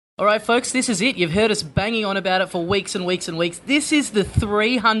All right, folks, this is it. You've heard us banging on about it for weeks and weeks and weeks. This is the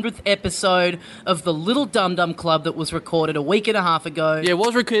 300th episode of the Little Dum Dum Club that was recorded a week and a half ago. Yeah, it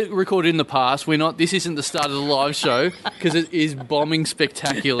was recorded in the past. This isn't the start of the live show because it is bombing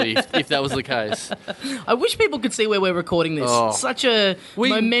spectacularly if that was the case. I wish people could see where we're recording this. Oh. Such a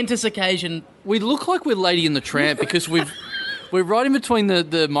momentous occasion. We look like we're Lady and the Tramp because we're right in between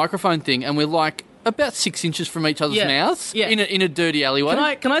the microphone thing and we're like about 6 inches from each other's mouths in a dirty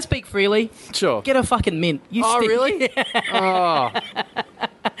alleyway. Can I speak freely? Sure. Get a fucking mint. Really?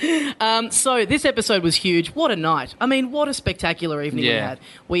 So this episode was huge. What a night. I mean, what a spectacular evening we had.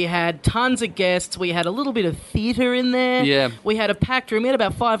 We had tons of guests. We had a little bit of theatre in there. Yeah. We had a packed room. We had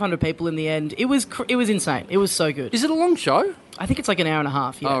about 500 people in the end. It was insane. It was so good. Is it a long show? I think it's like an hour and a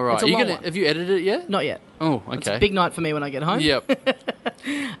half. Yeah. Oh, right. It's a long one. Have you edited it yet? Not yet. Oh, okay. It's a big night for me when I get home. Yep.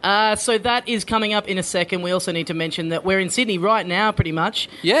 So that is coming up in a second. We also need to mention that we're in Sydney right now, pretty much.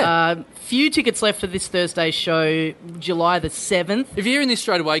 Yeah. Few tickets left for this Thursday's show, July the 7th. If you're hearing this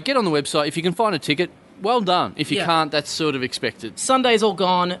straight away, get on the website. If you can find a ticket, well done. If you can't, that's sort of expected. Sunday's all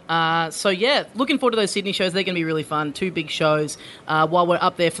gone. Looking forward to those Sydney shows. They're going to be really fun. 2 big shows while we're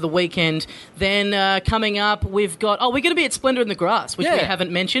up there for the weekend. Then coming up, we're going to be at Splendour in the Grass, which we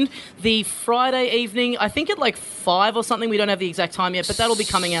haven't mentioned. The Friday evening, I think at like 5 or something. We don't have the exact time yet, but that'll be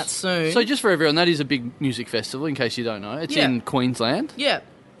coming out soon. So just for everyone, that is a big music festival, in case you don't know. It's in Queensland. Yeah.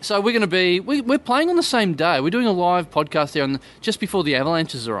 So we're going to be... We're playing on the same day. We're doing a live podcast there just before the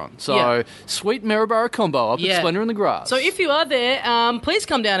Avalanches are on. So sweet Maryborough combo up at Splendour in the Grass. So if you are there, please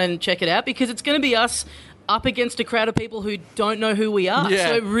come down and check it out because it's going to be us up against a crowd of people who don't know who we are. Yeah.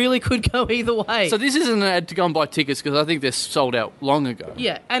 So it really could go either way. So this isn't an ad to go and buy tickets because I think they're sold out long ago.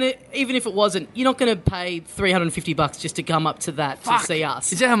 Yeah, and even if it wasn't, you're not going to pay $350 just to come up to that to see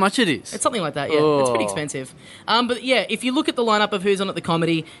us. Is that how much it is? It's something like that, yeah. It's pretty expensive. But yeah, if you look at the lineup of who's on at the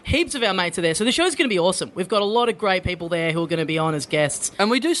comedy, heaps of our mates are there. So the show's going to be awesome. We've got a lot of great people there who are going to be on as guests. And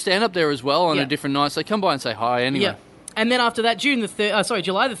we do stand up there as well on a different night, so come by and say hi anyway. Yeah. And then after that, July the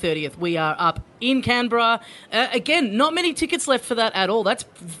 30th, we are up in Canberra. Again, not many tickets left for that at all. That's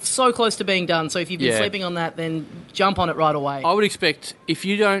so close to being done. So if you've been sleeping on that, then jump on it right away. I would expect if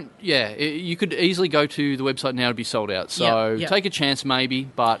you don't, you could easily go to the website now to be sold out. So take a chance maybe,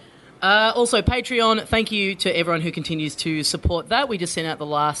 but... Also, Patreon, thank you to everyone who continues to support that. We just sent out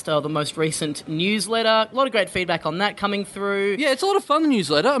the most recent newsletter. A lot of great feedback on that coming through. Yeah, it's a lot of fun, the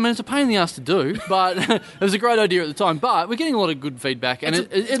newsletter. I mean, it's a pain in the ass to do, but it was a great idea at the time. But we're getting a lot of good feedback, and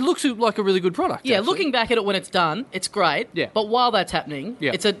it looks like a really good product. Yeah, actually. Looking back at it when it's done, it's great. Yeah. But while that's happening,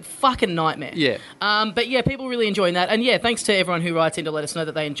 it's a fucking nightmare. Yeah. But yeah, people really enjoying that. And yeah, thanks to everyone who writes in to let us know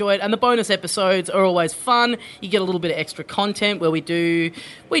that they enjoy it. And the bonus episodes are always fun. You get a little bit of extra content where we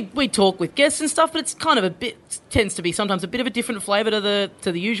talk with guests and stuff, but it's kind of tends to be sometimes a bit of a different flavour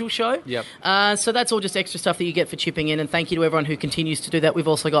to the usual show. Yep. So that's all just extra stuff that you get for chipping in, and thank you to everyone who continues to do that. We've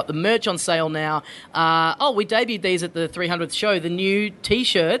also got the merch on sale now. We debuted these at the 300th show, the new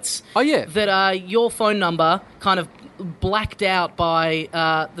T-shirts. Oh, yeah. That are your phone number kind of blacked out by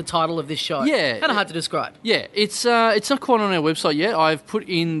the title of this show. Yeah. Kind of hard to describe. Yeah, it's not quite on our website yet. I've put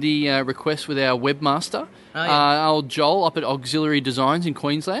in the request with our webmaster, old Joel up at Auxiliary Designs in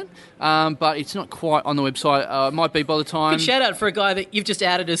Queensland, but it's not quite on the website. It might be by the time... Big shout out for a guy that you've just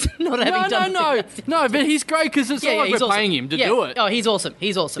outed as not having done No, but he's great because it's not like we're paying him to do it. Oh, he's awesome.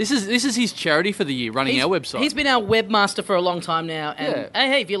 He's awesome. This is his charity for the year, running our website. He's been our webmaster for a long time now, and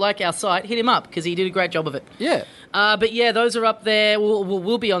hey, if you like our site, hit him up because he did a great job of it. Yeah. But yeah, those are up there.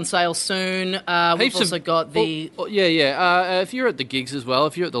 We'll be on sale soon. We've also got the... if you're at the gigs as well,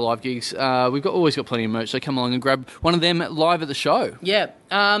 if you're at the live gigs, we've always got plenty of merch, so come along and grab one of them live at the show. Yeah.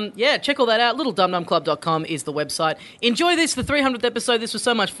 Check all that out. LittleDumDumClub.com is the website. Enjoy this, the 300th episode. This was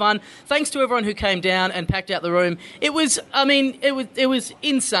so much fun. Thanks to everyone who came down and packed out the room. It was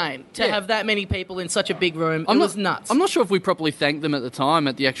insane to have that many people in such a big room. It was nuts. I'm not sure if we properly thanked them at the time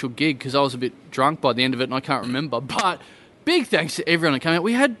at the actual gig because I was a bit drunk by the end of it and I can't remember. But big thanks to everyone that came out.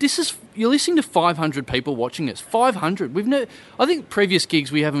 You're listening to 500 people watching us. 500. I think previous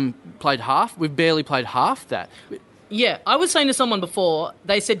gigs we haven't played half. We've barely played half that. Yeah, I was saying to someone before,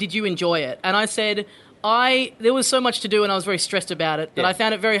 they said, did you enjoy it? And I said, there was so much to do and I was very stressed about it that I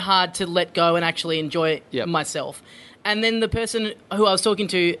found it very hard to let go and actually enjoy it myself. And then the person who I was talking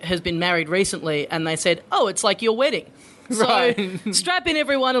to has been married recently and they said, oh, it's like your wedding. So strap in,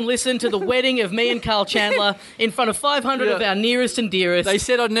 everyone, and listen to the wedding of me and Carl Chandler in front of 500 of our nearest and dearest. They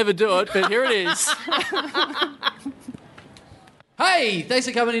said I'd never do it, but here it is. Hey, thanks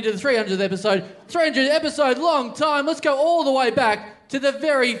for coming into the 300th episode. 300th episode, long time. Let's go all the way back to the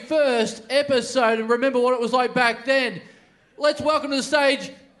very first episode and remember what it was like back then. Let's welcome to the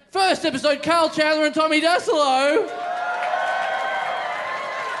stage First episode, Carl Chandler and Tommy Dasilo.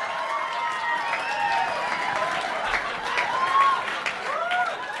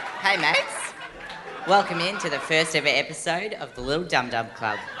 Hey mates, welcome in to the first ever episode of the Little Dum Dum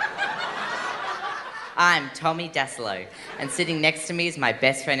Club. I'm Tommy Dasilo, and sitting next to me is my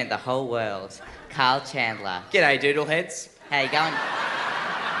best friend in the whole world, Carl Chandler. G'day, doodleheads. How you going?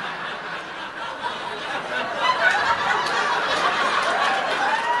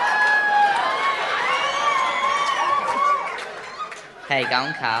 How you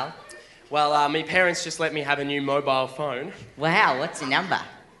going, Carl? Well, my parents just let me have a new mobile phone. Wow, what's your number?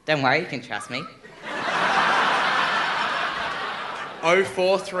 Don't worry, you can trust me.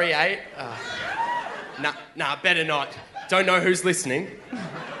 0438. Nah, better not. Don't know who's listening.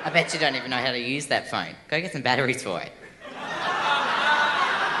 I bet you don't even know how to use that phone. Go get some batteries for it.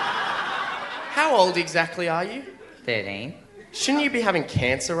 How old exactly are you? 13. Shouldn't you be having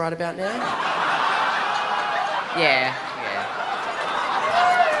cancer right about now? Yeah.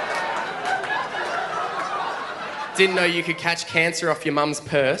 Didn't know you could catch cancer off your mum's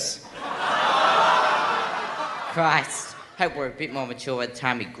purse. Christ. Hope we're a bit more mature by the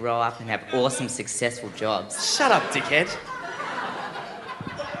time we grow up and have awesome, successful jobs. Shut up, dickhead.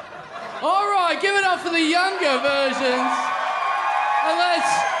 All right, give it up for the younger versions. And let's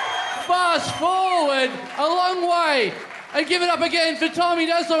fast forward a long way and give it up again for Tommy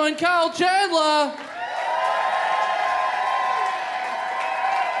Dasilo and Carl Chandler.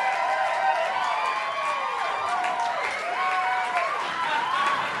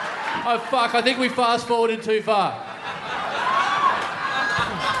 Oh, fuck, I think we fast-forwarded too far.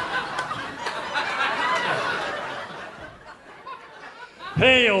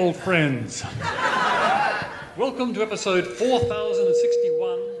 Hey, old friends. Welcome to episode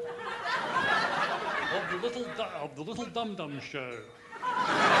 4061 of the Little Dum Dum Show.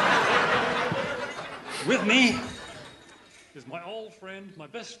 With me is my old friend, my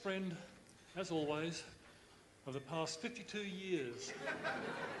best friend, as always, of the past 52 years,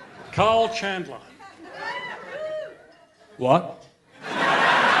 Carl Chandler. What?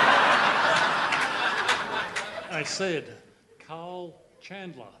 I said Carl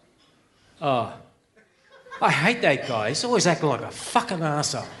Chandler. Oh. I hate that guy. He's always acting like a fucking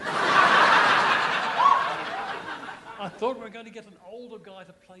arsehole. I thought we were going to get an older guy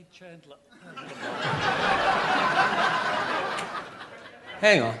to play Chandler.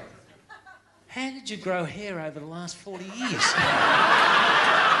 Hang on. How did you grow hair over the last 40 years?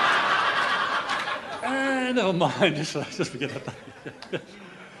 Never mind, just forget about that.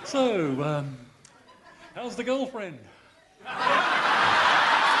 So, how's the girlfriend?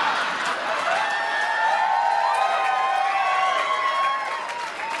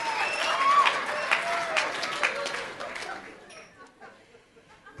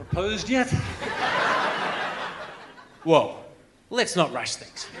 Proposed yet? Whoa. Let's not rush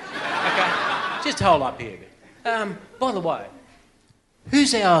things. Okay? Just hold up here a bit. By the way,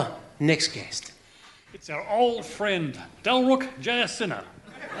 who's our next guest? It's our old friend, Dilruk Jayasinha.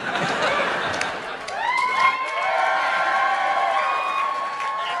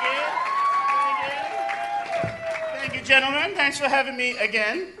 Thank you, gentlemen. Thanks for having me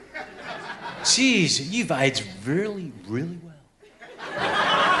again. Jeez, you've aged really, really well.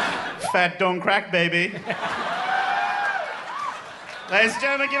 Fat don't crack, baby. Ladies and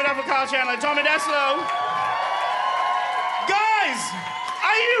gentlemen, give it up for Carl Chandler, Tommy Dasilo. Guys,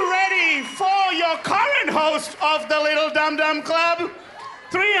 are you ready for your current host of the Little Dum Dum Club?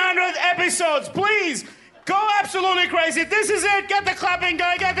 300 episodes, please. Go absolutely crazy. This is it. Get the clapping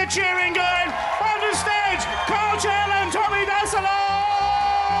going, get the cheering going. On the stage, Carl Chandler and Tommy Dasilo.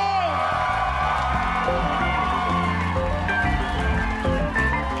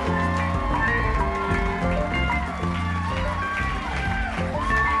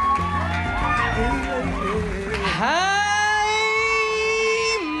 Hey,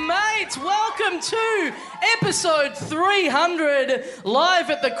 mates, welcome to episode 300,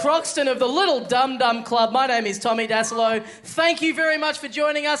 live at the Croxton of the Little Dum Dum Club. My name is Tommy Dasilo. Thank you very much for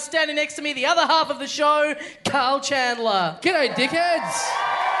joining us. Standing next to me, the other half of the show, Carl Chandler. G'day, dickheads.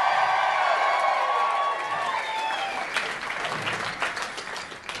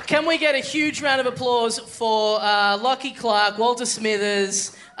 Can we get a huge round of applause for Lockie Clark, Walter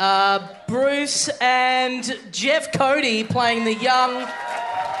Smithers, Bruce and Jeff Cody playing the young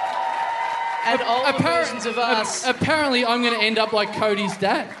and older versions of us. Apparently, I'm going to end up like Cody's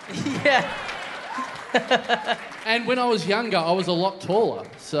dad. Yeah. And when I was younger, I was a lot taller,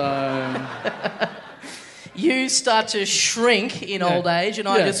 so... You start to shrink in old age, and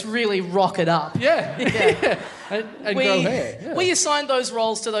I just really rock it up. Yeah. and grow hair. Yeah. We assigned those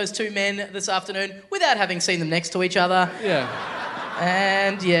roles to those two men this afternoon without having seen them next to each other. Yeah.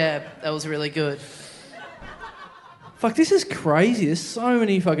 And, yeah, that was really good. Fuck, this is crazy. There's so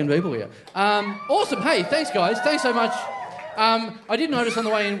many fucking people here. Awesome. Hey, thanks, guys. Thanks so much. I did notice on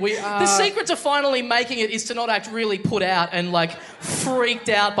the way in, we are... The secret to finally making it is to not act really put out and, like, freaked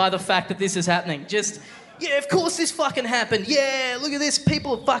out by the fact that this is happening. Just, yeah, of course this fucking happened. Yeah, look at this.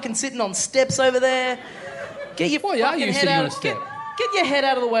 People are fucking sitting on steps over there. Get your fucking head out of... Get your head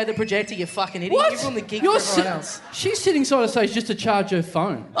out of the way of the projector, you fucking idiot. What? You've ruined the gig for everyone else. She's sitting side of stage just to charge her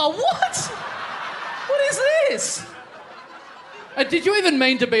phone. Oh, what? What is this? Did you even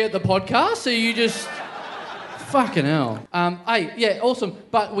mean to be at the podcast, or you just... Fucking hell. Hey, yeah, awesome.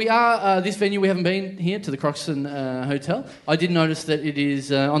 But we are, this venue, we haven't been here to the Croxton Hotel. I did notice that it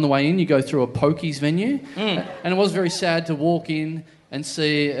is, on the way in, you go through a pokies venue. And it was very sad to walk in and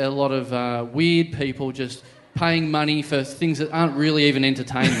see a lot of weird people just paying money for things that aren't really even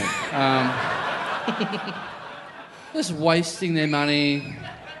entertainment. Just wasting their money,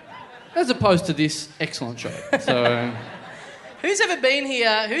 as opposed to this excellent show. So... Who's ever been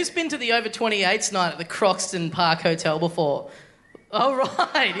here? Who's been to the over 28s night at the Croxton Park Hotel before? Oh,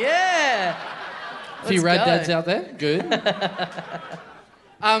 right, yeah. A few rad dads out there. Good.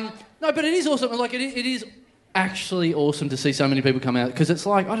 No, but it is awesome. Like, it is actually awesome to see so many people come out, because it's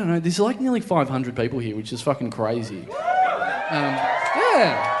like, I don't know, there's like nearly 500 people here, which is fucking crazy.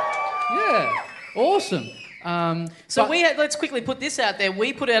 Yeah. Awesome. Let's quickly put this out there.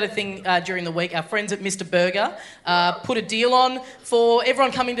 We put out a thing during the week. Our friends at Mr. Burger put a deal on for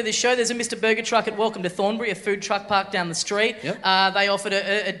everyone coming to this show. There's a Mr. Burger truck at Welcome to Thornbury, a food truck park down the street. Yep. They offered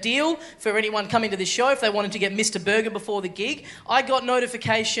a deal for anyone coming to this show if they wanted to get Mr. Burger before the gig. I got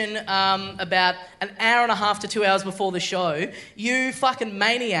notification about an hour and a half to 2 hours before the show. You fucking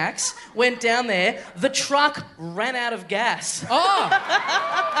maniacs went down there. The truck ran out of gas. Oh,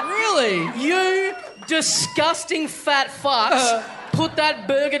 really? You... disgusting fat fucks put that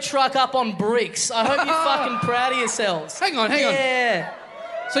burger truck up on bricks. I hope you're fucking proud of yourselves. Hang on. Yeah.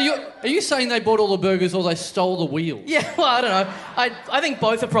 So are you saying they bought all the burgers or they stole the wheels? Yeah, well, I don't know. I think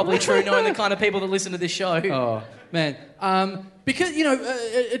both are probably true, knowing the kind of people that listen to this show. Oh, man. Because, you know,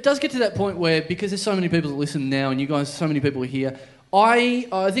 it does get to that point where, because there's so many people that listen now and you guys, so many people are here, I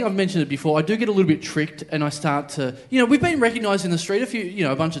think I've mentioned it before, I do get a little bit tricked and I start to... You know, we've been recognised in the street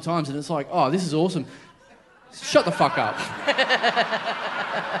a bunch of times and it's like, oh, this is awesome. Shut the fuck up.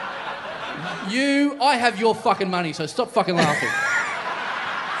 I have your fucking money, so stop fucking laughing.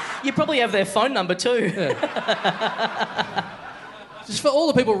 You probably have their phone number too. Yeah. Just for all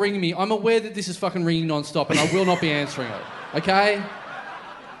the people ringing me, I'm aware that this is fucking ringing non-stop and I will not be answering it, okay?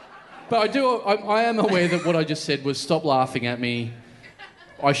 But I am aware that what I just said was stop laughing at me.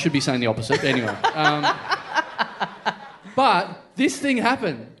 I should be saying the opposite. Anyway. But this thing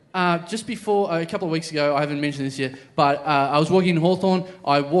happened just before, a couple of weeks ago. I haven't mentioned this yet, but I was walking in Hawthorn.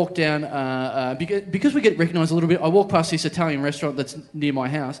 I walked down, because we get recognised a little bit, I walked past this Italian restaurant that's near my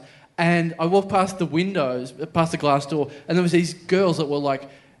house, and I walked past the windows, past the glass door, and there was these girls that were like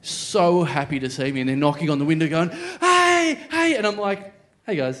so happy to see me, and they're knocking on the window going, hey, and I'm like,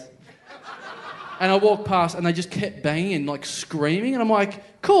 hey guys. And I walked past and they just kept banging and like screaming and I'm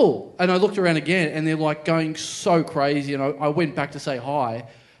like, cool. And I looked around again and they're like going so crazy and I went back to say hi.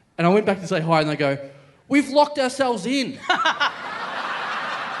 And I went back to say hi and they go, we've locked ourselves in.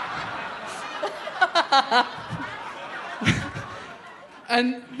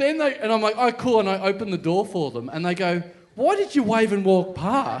 And I'm like, oh cool. And I opened the door for them and they go, why did you wave and walk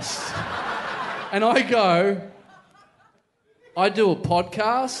past? And I go, I do a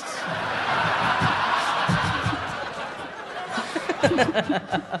podcast.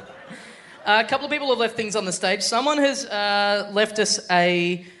 A couple of people have left things on the stage. Someone has left us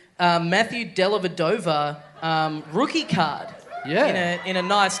a Matthew Dellavedova rookie card. Yeah. In a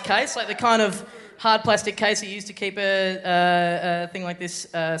nice case, like the kind of hard plastic case you use to keep a thing like this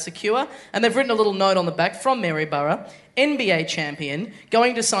secure. And they've written a little note on the back from Maryborough. NBA champion,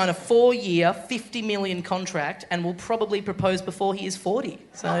 going to sign a 4-year, $50 million contract and will probably propose before he is 40.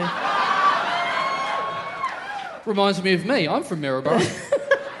 So... Reminds me of me. I'm from Maryborough.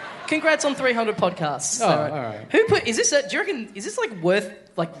 Congrats on 300 podcasts. Oh, all right. Is this? Do you reckon? Is this like worth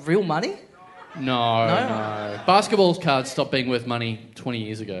like real money? No. Basketball cards stopped being worth money 20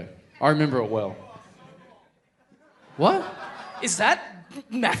 years ago. I remember it well. What? Is that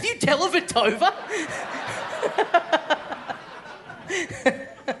Matthew Dellavedova?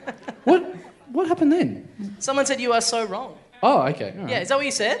 What happened then? Someone said you are so wrong. Oh, okay. All right. Yeah, is that what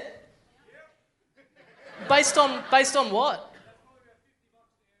you said? Based on what?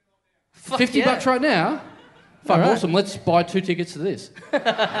 $50 right now? Fuck, All right. awesome. Let's buy 2 tickets to this.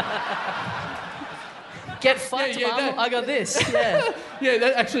 Get fucked, Yeah, Mum. that- I got this. Yeah. Yeah,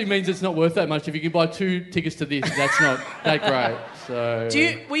 that actually means it's not worth that much. If you can buy 2 tickets to this, that's not that great. So.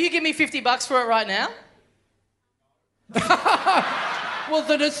 Will you give me $50 for it right now? Well,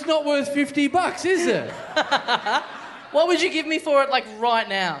 then it's not worth $50, is it? What would you give me for it, like, right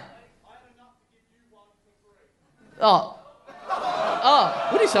now? Oh. Oh.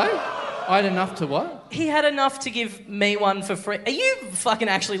 What did he say? I had enough to what? He had enough to give me one for free. Are you fucking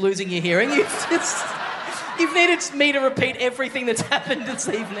actually losing your hearing? You've needed me to repeat everything that's happened this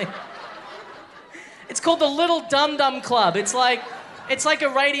evening. It's called the Little Dum Dum Club. It's like a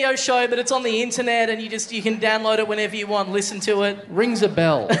radio show, but it's on the internet, and you can download it whenever you want, listen to it. Rings a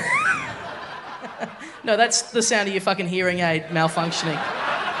bell. No, that's the sound of your fucking hearing aid malfunctioning.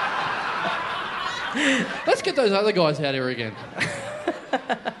 Let's get those other guys out here again.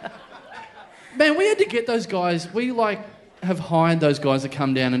 Man, we had to get those guys. We, have hired those guys to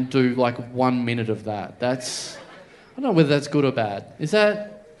come down and do, 1 minute of that. I don't know whether that's good or bad. Is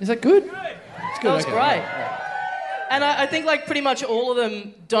that good? It's good. That was okay. great. And I think, pretty much all of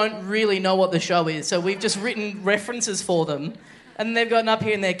them don't really know what the show is, so we've just written references for them, and they've gotten up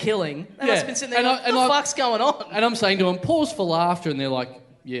here and they're killing. And I've been sitting there going, what the fuck's going on? And I'm saying to them, pause for laughter, and they're like,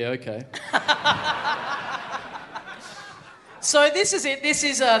 yeah, okay. So this is it. This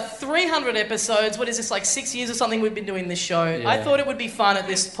is 300 episodes. What is this, 6 years or something we've been doing this show? Yeah. I thought it would be fun at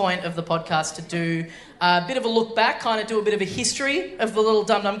this point of the podcast to do a bit of a look back, kind of do a bit of a history of the Little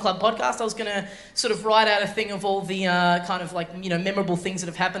Dum Dum Club podcast. I was going to sort of write out a thing of all the memorable things that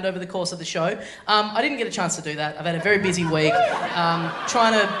have happened over the course of the show. I didn't get a chance to do that. I've had a very busy week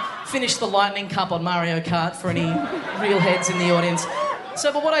trying to finish the Lightning Cup on Mario Kart for any real heads in the audience.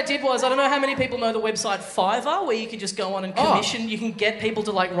 But what I did was, I don't know how many people know the website Fiverr, where you can just go on and commission, you can get people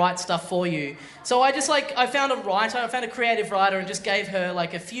to write stuff for you. So I just I found a creative writer and just gave her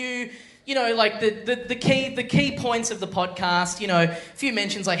a few, the key points of the podcast, a few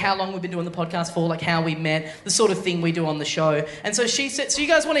mentions how long we've been doing the podcast for, how we met, the sort of thing we do on the show. And so she said, so you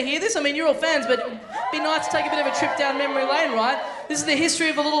guys want to hear this? I mean, you're all fans, but it'd be nice to take a bit of a trip down memory lane, right? This is the history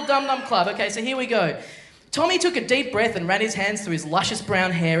of the Little Dum Dum Club. Okay, so here we go. Tommy took a deep breath and ran his hands through his luscious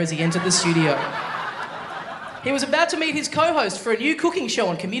brown hair as he entered the studio. He was about to meet his co-host for a new cooking show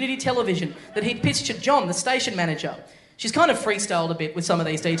on community television that he'd pitched to John, the station manager. She's kind of freestyled a bit with some of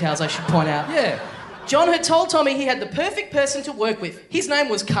these details, I should point out. Yeah. John had told Tommy he had the perfect person to work with. His name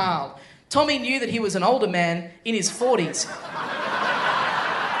was Carl. Tommy knew that he was an older man in his 40s.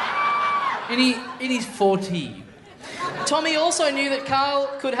 In his 40s. Tommy also knew that Carl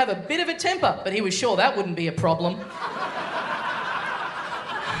could have a bit of a temper, but he was sure that wouldn't be a problem.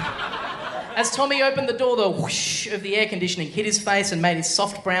 As Tommy opened the door, the whoosh of the air conditioning hit his face and made his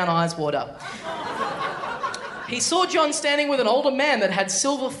soft brown eyes water. He saw John standing with an older man that had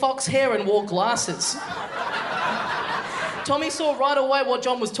silver fox hair and wore glasses. Tommy saw right away what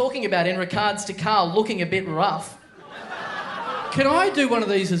John was talking about in regards to Carl looking a bit rough. Can I do one of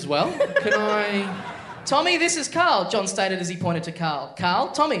these as well? Can I... Tommy, this is Carl, John stated as he pointed to Carl. Carl,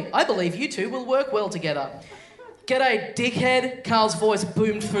 Tommy, I believe you two will work well together. G'day, dickhead. Carl's voice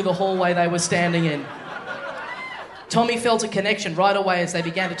boomed through the hallway they were standing in. Tommy felt a connection right away as they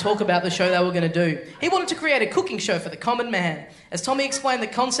began to talk about the show they were going to do. He wanted to create a cooking show for the common man. As Tommy explained the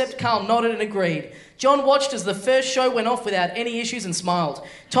concept, Carl nodded and agreed. John watched as the first show went off without any issues and smiled.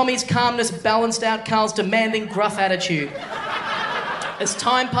 Tommy's calmness balanced out Carl's demanding, gruff attitude. As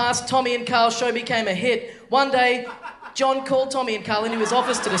time passed, Tommy and Carl's show became a hit. One day, John called Tommy and Carl into his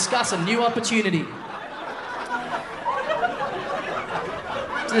office to discuss a new opportunity.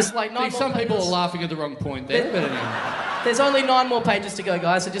 There's like 9 more Some people pages. are laughing at the wrong point there, but anyway. There's only 9 more pages to go,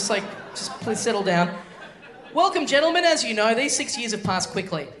 guys, so just please settle down. Welcome, gentlemen. As you know, these 6 years have passed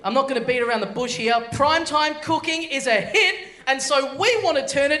quickly. I'm not going to beat around the bush here. Primetime cooking is a hit, and so we want to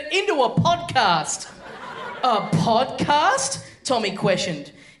turn it into a podcast. A podcast? Tommy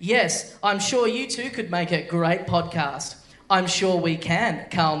questioned. Yes, I'm sure you two could make a great podcast. I'm sure we can.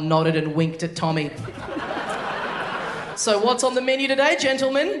 Carl nodded and winked at Tommy. So what's on the menu today,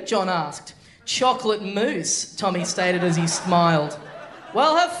 gentlemen? John asked. Chocolate mousse, Tommy stated as he smiled.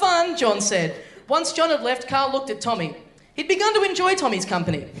 Well, have fun, John said. Once John had left, Carl looked at Tommy. He'd begun to enjoy Tommy's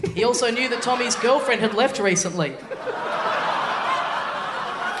company. He also knew that Tommy's girlfriend had left recently.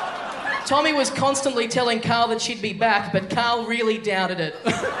 Tommy was constantly telling Carl that she'd be back, but Carl really doubted it.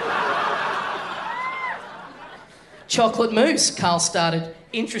 Chocolate mousse, Carl started.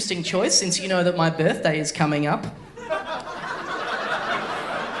 Interesting choice, since you know that my birthday is coming up.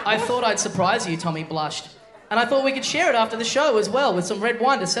 I thought I'd surprise you, Tommy blushed. And I thought we could share it after the show as well, with some red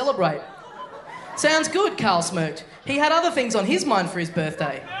wine to celebrate. Sounds good, Carl smirked. He had other things on his mind for his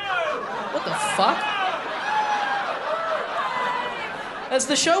birthday. What the fuck? As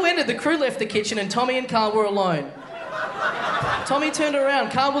the show ended, the crew left the kitchen and Tommy and Carl were alone. Tommy turned around.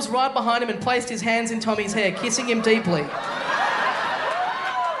 Carl was right behind him and placed his hands in Tommy's hair, kissing him deeply.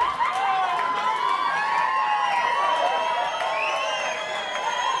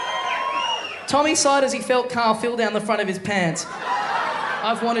 Tommy sighed as he felt Carl feel down the front of his pants.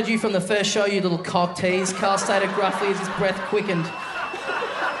 I've wanted you from the first show, you little cock tease, Carl stated gruffly as his breath quickened.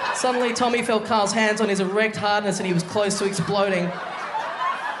 Suddenly, Tommy felt Carl's hands on his erect hardness and he was close to exploding.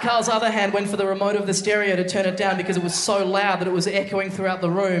 Carl's other hand went for the remote of the stereo to turn it down because it was so loud that it was echoing throughout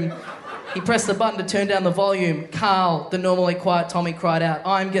the room. He pressed the button to turn down the volume. Carl, the normally quiet Tommy, cried out,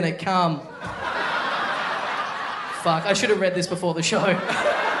 "I'm gonna come." Fuck, I should have read this before the show.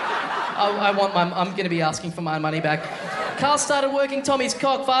 I'm going to be asking for my money back. Carl started working Tommy's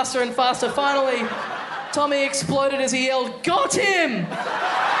cock faster and faster. Finally, Tommy exploded as he yelled, "Got him!"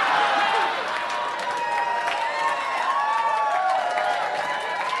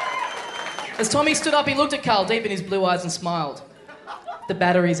 As Tommy stood up, he looked at Carl deep in his blue eyes and smiled. "The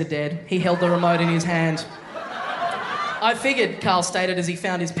batteries are dead." He held the remote in his hand. "I figured," Carl stated as he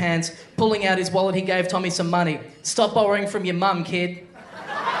found his pants. Pulling out his wallet, he gave Tommy some money. "Stop borrowing from your mum, kid."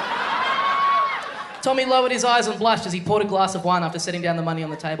 Tommy lowered his eyes and blushed as he poured a glass of wine after setting down the money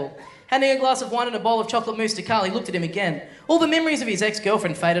on the table. Handing a glass of wine and a bowl of chocolate mousse to Carl, he looked at him again. All the memories of his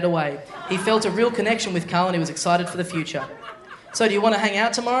ex-girlfriend faded away. He felt a real connection with Carl and he was excited for the future. "So do you want to hang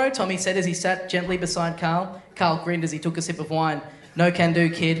out tomorrow?" Tommy said as he sat gently beside Carl. Carl grinned as he took a sip of wine. "No can do,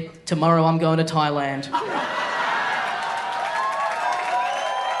 kid. Tomorrow I'm going to Thailand."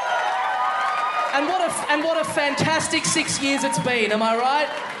 And what a fantastic 6 years it's been, am I right?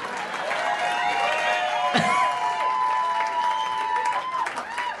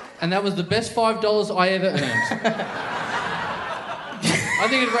 And that was the best $5 I ever earned. I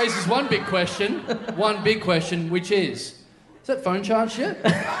think it raises one big question, which is that phone charged yet?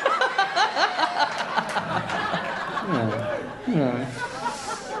 No.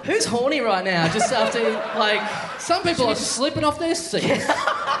 Who's horny right now? Just after, like... Some people are slipping off their seats.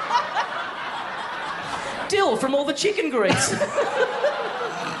 Dill from all the chicken grease.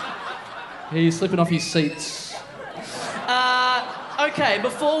 He's slipping off his seats. Okay,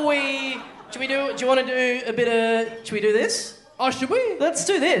 before we... Do you want to do a bit of... Should we do this? Oh, should we? Let's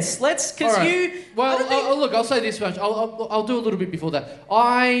do this. Because right. you... Well, look, I'll say this much. I'll do a little bit before that.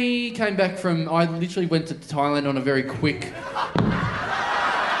 I came back from... I literally went to Thailand on a very quick...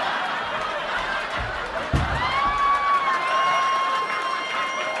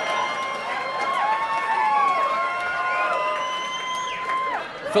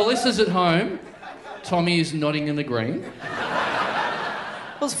 For listeners at home, Tommy is nodding and agreeing.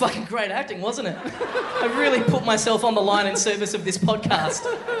 It was fucking great acting, wasn't it? I really put myself on the line in service of this podcast.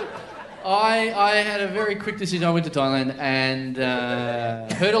 I had a very quick decision. I went to Thailand and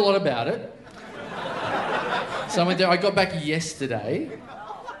heard a lot about it. So I went there. I got back yesterday,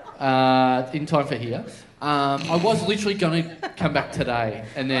 in time for here. I was literally going to come back today,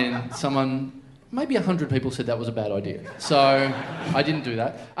 and then maybe 100 people said that was a bad idea. So I didn't do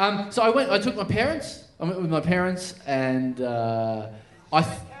that. So I went with my parents and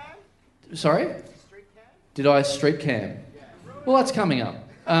sorry? Did I street cam? Well, that's coming up.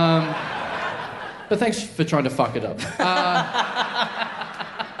 But thanks for trying to fuck it up.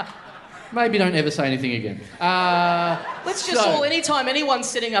 Maybe don't ever say anything again. Let's just all, anytime anyone's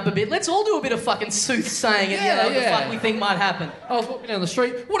sitting up a bit, let's all do a bit of fucking soothsaying and what the fuck we think might happen. I was walking down the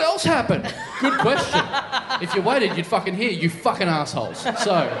street. What else happened? Good question. If you waited, you'd fucking hear, you fucking assholes.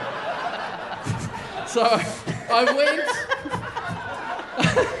 So I went...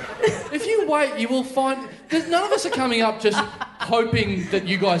 If you wait, you will find... None of us are coming up just hoping that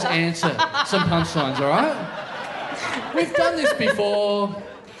you guys answer some punchlines, all right? We've done this before.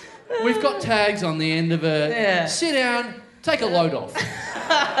 We've got tags on the end of it. Yeah. Sit down, take a load off.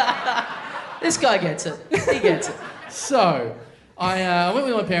 This guy gets it. He gets it. So, I went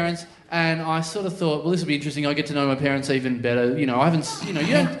with my parents, and I sort of thought, well, this will be interesting. I get to know my parents even better. You know, I haven't. You know,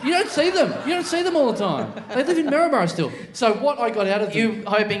 you don't see them. You don't see them all the time. They live in Maryborough still. So what I got out of them... You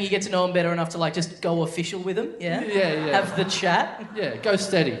hoping you get to know them better enough to like just go official with them? Yeah. Yeah. Have the chat. Yeah, go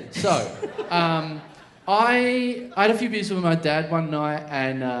steady. So, I had a few beers with my dad one night,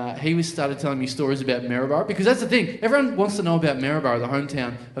 and he started telling me stories about Maryborough, because that's the thing. Everyone wants to know about Maryborough, the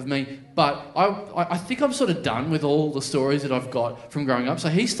hometown of me, but I think I'm sort of done with all the stories that I've got from growing up. So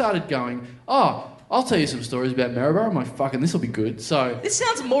he started going, I'll tell you some stories about Maryborough. I'm like, fucking, this will be good. So this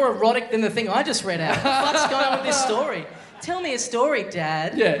sounds more erotic than the thing I just read out. What the fuck's going on with this story? Tell me a story,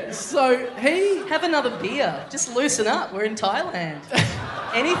 Dad. Yeah, so he... Have another beer. Just loosen up. We're in Thailand.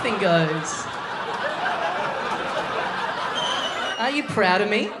 Anything goes. Aren't you proud of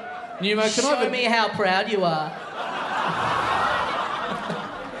me? Pneumo, Show me how proud you are.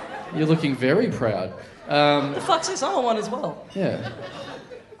 You're looking very proud. The fuck's this? I want one as well.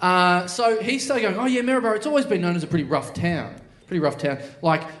 Yeah. So he started going, oh yeah, Maryborough, it's always been known as a pretty rough town.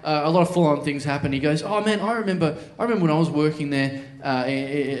 Like, a lot of full-on things happen. He goes, oh man, I remember when I was working there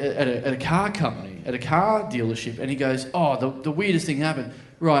at a car company, at a car dealership, and he goes, oh, the weirdest thing happened.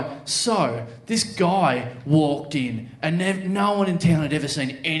 Right, so this guy walked in, and no one in town had ever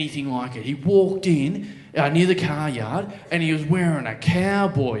seen anything like it. He walked in near the car yard, and he was wearing a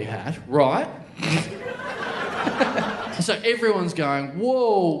cowboy hat, right? So everyone's going,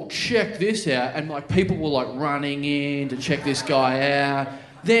 whoa, check this out. And like people were like running in to check this guy out.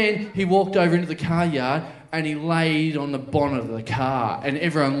 Then he walked over into the car yard and he laid on the bonnet of the car and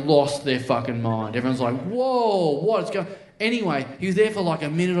everyone lost their fucking mind. Everyone's like, whoa, what's going on? Anyway, he was there for like a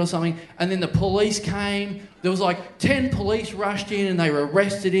minute or something and then the police came. There was like 10 police rushed in and they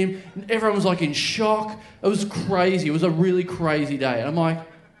arrested him. And everyone was like in shock. It was crazy. It was a really crazy day. And I'm like,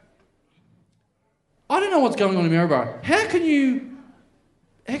 I don't know what's going on in Maryborough. How can you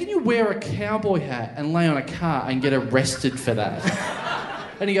wear a cowboy hat and lay on a car and get arrested for that?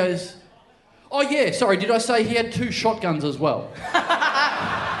 And he goes, oh yeah, sorry, did I say he had 2 shotguns as well?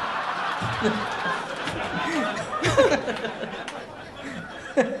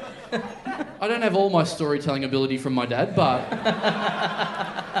 I don't have all my storytelling ability from my dad, but...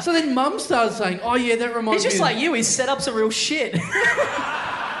 So then Mum started saying, oh yeah, that reminds me... He's just like you, he's set up some real shit.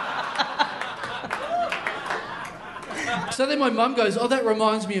 So then my mum goes, oh, that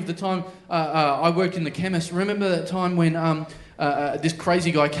reminds me of the time I worked in the chemist. Remember that time when this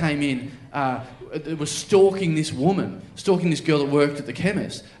crazy guy came in, was stalking this woman, stalking this girl that worked at the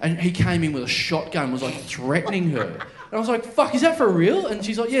chemist, and he came in with a shotgun, was like threatening her. And I was like, fuck, is that for real? And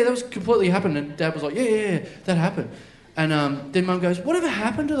she's like, yeah, that was completely happened. And Dad was like, yeah, that happened. And then Mum goes, whatever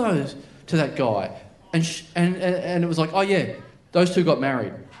happened to that guy? And it was like, oh yeah, those 2 got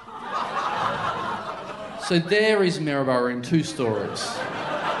married. So there is Maryborough in 2 stories.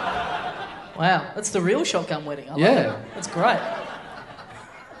 Wow, that's the real shotgun wedding. I love it. That's great.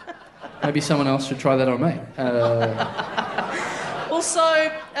 Maybe someone else should try that on me. Well,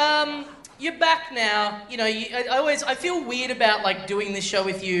 so you're back now. You know, I feel weird about like doing this show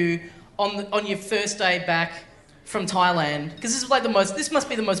with you on your first day back from Thailand because this must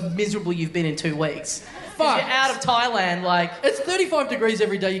be the most miserable you've been in 2 weeks. Because you're out of Thailand, like... It's 35 degrees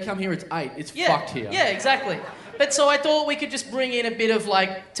every day. You come here, it's 8. It's fucked here. Yeah, exactly. But so I thought we could just bring in a bit of,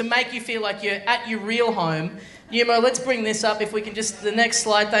 like, to make you feel like you're at your real home. Yumo, let's bring this up. If we can just... The next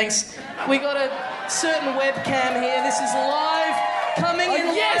slide, thanks. We got a certain webcam here. This is live. Coming in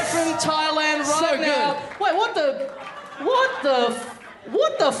live from Thailand right now. Wait,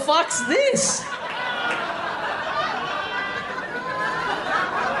 what the fuck's this?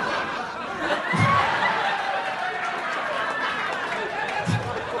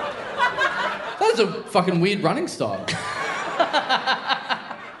 That's a fucking weird running style.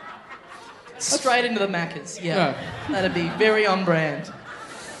 Straight into the Maccas, yeah. That'd be very on brand.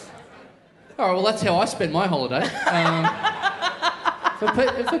 All right, well, that's how I spent my holiday.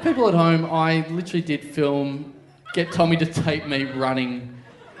 For people at home, I literally did get Tommy to tape me running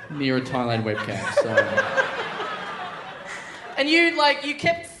near a Thailand webcam, so... And you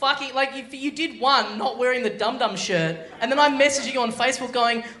kept fucking, you did one not wearing the Dum Dum shirt, and then I'm messaging you on Facebook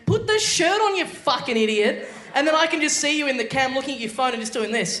going, put the shirt on, you fucking idiot, and then I can just see you in the cam looking at your phone and just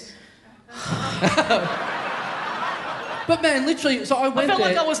doing this. But man, literally, so I went there... I felt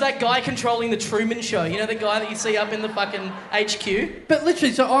like I was that guy controlling the Truman Show, you know, the guy that you see up in the fucking HQ? But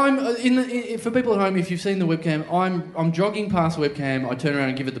literally, so I'm, for people at home, if you've seen the webcam, I'm jogging past the webcam, I turn around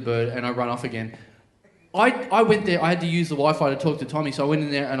and give it the bird, and I run off again. I went there, I had to use the Wi-Fi to talk to Tommy, so I went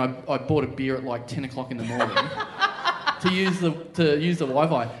in there and I bought a beer at like 10 o'clock in the morning to use the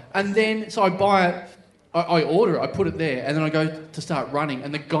Wi-Fi. And then, so I buy it, I order it, I put it there, and then I go to start running,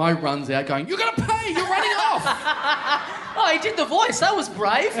 and the guy runs out going, "You're going to pay, you're running off!" Oh, he did the voice, that was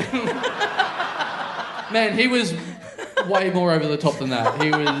brave. Man, he was way more over the top than that.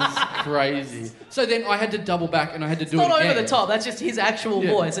 He was crazy. So then I had to double back and I had to do it again. It's not over the top, that's just his actual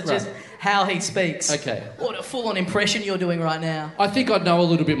voice. It's just how he speaks. Okay. What a full-on impression you're doing right now. I think I'd know a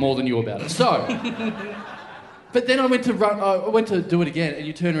little bit more than you about it. So, but then I went to do it again, and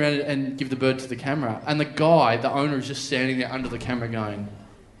you turn around and give the bird to the camera, and the owner, is just standing there under the camera going,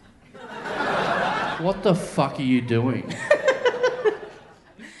 "What the fuck are you doing?"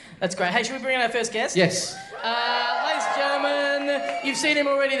 That's great. Hey, should we bring in our first guest? Yes. Ladies and gentlemen, again. You've seen him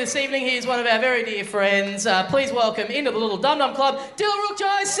already this evening. He is one of our very dear friends. Please welcome into the Little Dum Dum Club, Dilruk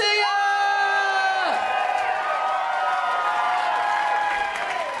Jayasinha!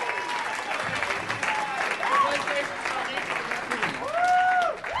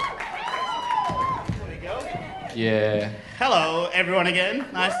 Yeah. Hello, everyone again.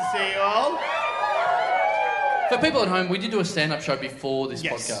 Nice to see you all. For people at home, we did do a stand-up show before this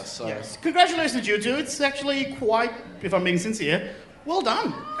podcast. So. Yes. Congratulations, you two. It's actually quite, if I'm being sincere, well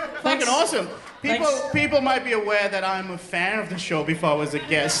done. Fucking awesome. People might be aware that I'm a fan of the show before I was a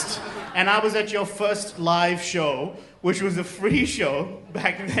guest. And I was at your first live show, which was a free show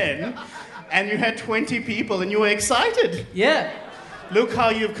back then. And you had 20 people and you were excited. Yeah. Look how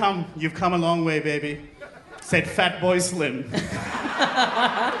you've come. You've come a long way, baby. Said Fat Boy Slim.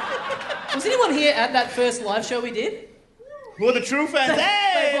 Was anyone here at that first live show we did? Who are the true fans?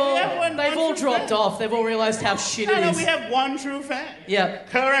 Hey, they've all dropped off. They've all realised how shit it is. No, we have one true fan. Yeah.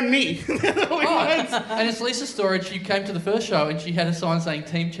 Her and me. And it's Lisa's story. She came to the first show and she had a sign saying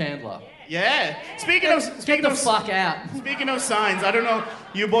Team Chandler. Yeah. Speaking of fuck out. Speaking of signs, I don't know.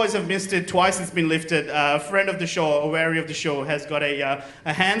 You boys have missed it twice. It's been lifted. A friend of the show, a wary of the show, has got a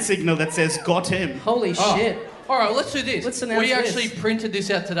hand signal that says "Got him." Holy shit! All right, let's do this. Let's announce we actually printed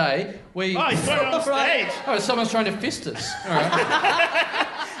this out today. He's got it on stage. Oh, someone's trying to fist us. All right.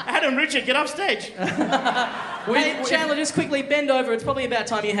 Adam, Richard, get off stage. Hey, Chandler, just quickly bend over. It's probably about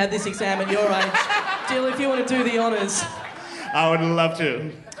time you had this exam at your age. Jill, if you want to do the honours. I would love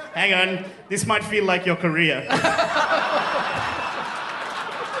to. Hang on, this might feel like your career.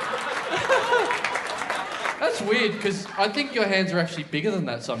 That's weird, because I think your hands are actually bigger than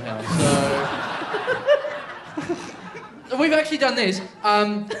that somehow, so... We've actually done this.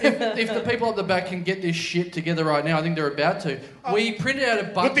 If the people at the back can get this shit together right now, I think they're about to. We printed out a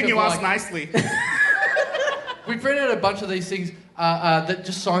bunch of... Good thing you asked nicely. We printed out a bunch of these things that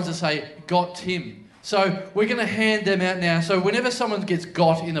just signs that say, "Got Tim." So we're going to hand them out now. So whenever someone gets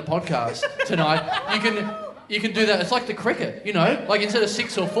got in the podcast tonight, you can do that. It's like the cricket, you know? Like instead of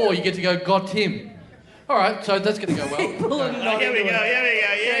 6 or 4, you get to go, "Got him." All right, so that's going to go well. People are not Here we go.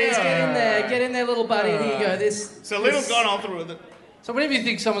 Please get in there. Get in there, little buddy. Here you go. So Little's gone all through with it. So whenever you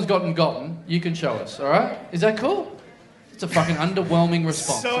think someone's gotten, you can show us, all right? Is that cool? It's a fucking underwhelming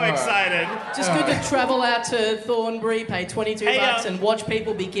response. So excited. Just good to travel out to Thornbury, pay $22 and watch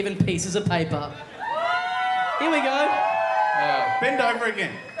people be given pieces of paper. Here we go. Bend over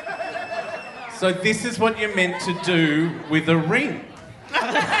again. So this is what you're meant to do with a ring.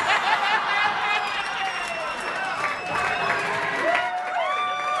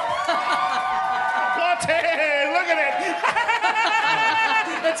 Got it! Look at it!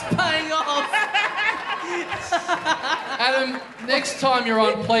 It's paying off. Adam, next time you're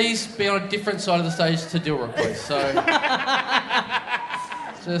on, please be on a different side of the stage to Dilruk, please. So...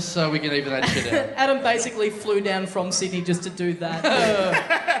 Just so we can even that shit out. Adam basically flew down from Sydney just to do that.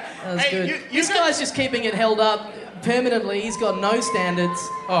 That was good. This guy's just keeping it held up permanently. He's got no standards.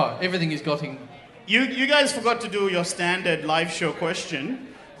 Oh, everything he's got in... You guys forgot to do your standard live show question.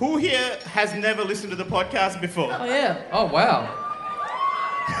 Who here has never listened to the podcast before? Oh, yeah. Oh, wow.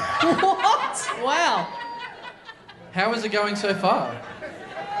 What? Wow. How is it going so far?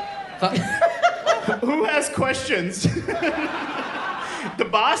 Who has questions? The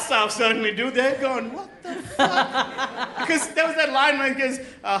bar staff certainly do. They're going, what the fuck? Because there was that line where it goes,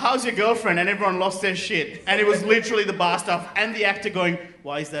 how's your girlfriend? And everyone lost their shit. And it was literally the bar staff and the actor going,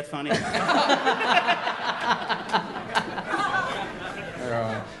 why is that funny?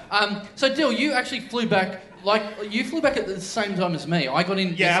 Right. So, Dill, you actually flew back, you flew back at the same time as me. I got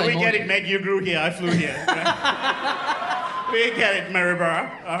in yesterday morning. Get it, Meg. You grew here. I flew here. Right? We get it, Maryborough.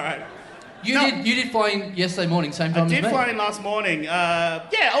 All right. You did fly in yesterday morning, same time as me. I did fly in last morning.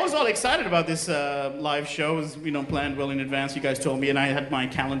 I was all excited about this live show. It was, planned well in advance. You guys told me, and I had my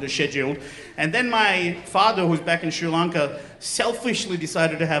calendar scheduled. And then my father, who's back in Sri Lanka, selfishly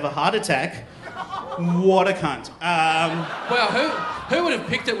decided to have a heart attack. What a cunt. Well, who would have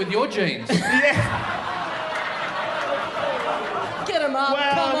picked it with your genes? Yeah. Get him up.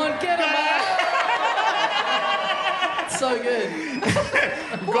 Come on, get him up. So good.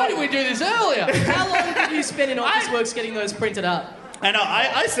 Why did we do this earlier? How long did you spend in office works getting those printed up? I know.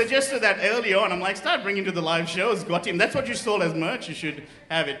 I suggested that early on. I'm like, start bringing to the live shows. Got him. That's what you sold as merch. You should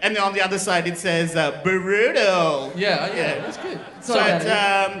have it. And then on the other side it says brutal. Yeah, that's good. So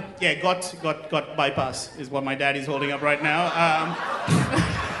got bypass is what my daddy's holding up right now.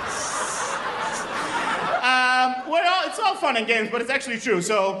 it's all fun and games, but it's actually true.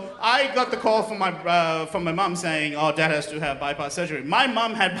 So I got the call from my mum saying, "Oh, Dad has to have bypass surgery." My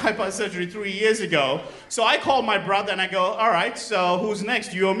mum had bypass surgery 3 years ago, so I called my brother and I go, "All right, so who's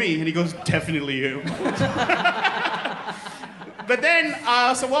next, you or me?" And he goes, "Definitely you." But then,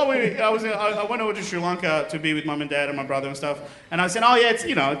 so while I went over to Sri Lanka to be with Mum and Dad and my brother and stuff, and I said, "Oh yeah,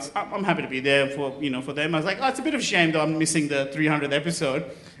 I'm happy to be there for them." I was like, "Oh, it's a bit of a shame that I'm missing the 300th episode."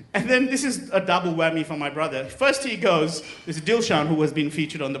 And then this is a double whammy for my brother. First he goes, this is Dilshan who has been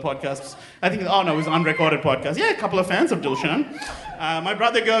featured on the podcast. I think, oh no, it was an unrecorded podcast. Yeah, a couple of fans of Dilshan. My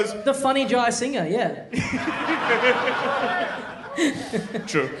brother goes... The funny Jayasinha, yeah.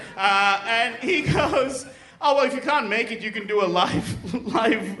 True. And he goes, "Oh, well, if you can't make it, you can do a live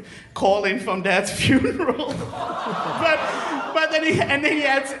call-in from Dad's funeral." but then he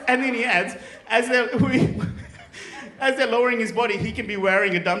adds, as they're lowering his body, he can be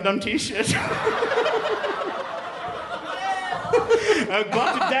wearing a Dum Dum t-shirt.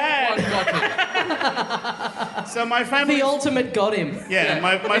 Got to Dad. So my family... The ultimate got him. Yeah.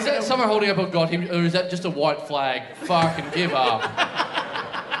 My is that someone holding up a got him, or is that just a white flag? Fucking give up.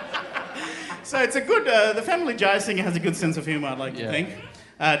 So it's a good... the family Jayasinha has a good sense of humour, I'd like to think.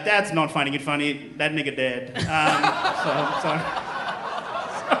 Dad's not finding it funny. That nigga dead. So...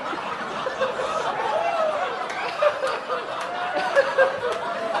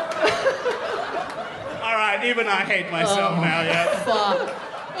 All right, even I hate myself now, yeah. Fuck.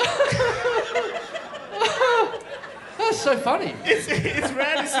 That's so funny. It's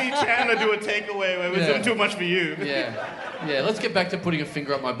rare to see Chandler do a takeaway where we're doing too much for you. Yeah, let's get back to putting a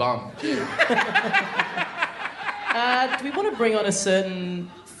finger up my bum. Do we want to bring on a certain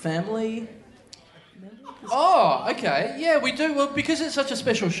family member? Oh, okay. Yeah, we do. Well, because it's such a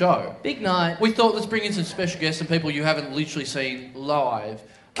special show. Big night. We thought let's bring in some special guests and people you haven't literally seen live.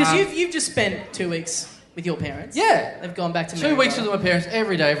 Because you've just spent 2 weeks with your parents. Yeah. They've gone back to 2 weeks with my parents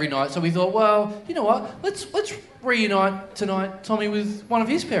every day, every night. So we thought, well, you know what? Let's reunite tonight, Tommy, with one of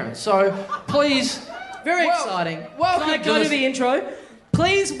his parents. So please... Very exciting. Welcome Can I go to the intro?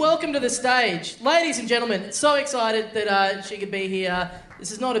 Please welcome to the stage, ladies and gentlemen. So excited that she could be here.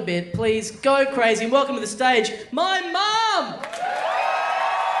 This is not a bit. Please go crazy and welcome to the stage, my mum.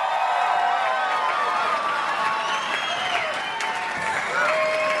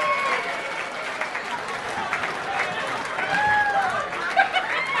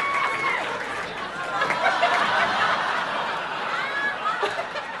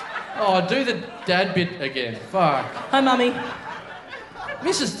 Oh, do the dad bit again. Fuck. Hi, Mummy.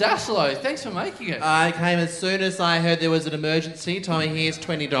 Mrs. Daslow, thanks for making it. I came as soon as I heard there was an emergency. Tommy, here's $20.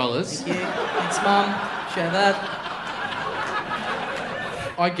 Thank you. Thanks, Mum. Share that.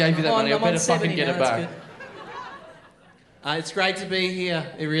 I gave you that money. I better fucking get it back. It's great to be here.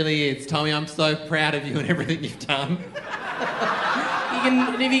 It really is. Tommy, I'm so proud of you and everything you've done.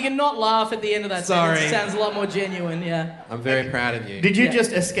 If you can not laugh at the end of that sentence, it sounds a lot more genuine, yeah. I'm very proud of you. Did you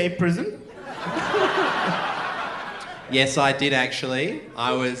just escape prison? Yes, I did actually.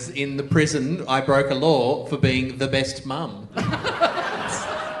 I was in the prison. I broke a law for being the best mum.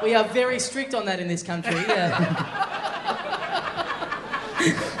 We are very strict on that in this country, yeah.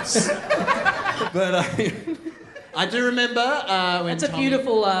 But I do remember when That's a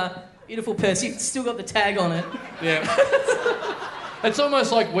beautiful purse. You've still got the tag on it. Yeah. It's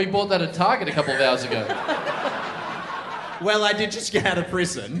almost like we bought that at Target a couple of hours ago. Well, I did just get out of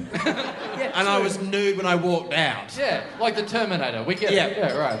prison. Yeah, and I was nude when I walked out. Yeah, like the Terminator. We get it.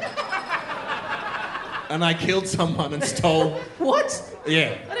 Yeah, right. And I killed someone and stole... What?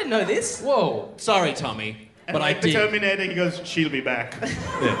 Yeah. I didn't know this. Whoa. Sorry, Tommy. And but like I the did. Terminator, he goes, "She'll be back."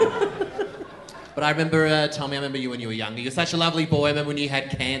 Yeah. But I remember, Tommy, I remember you when you were younger. You're such a lovely boy. I remember when you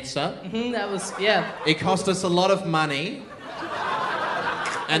had cancer. Mm-hmm, that was, yeah. It cost us a lot of money.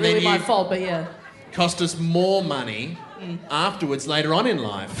 And really then my fault, but yeah. Cost us more money afterwards, later on in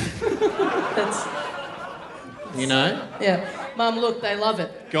life. That's... You know? Yeah. Mum, look, they love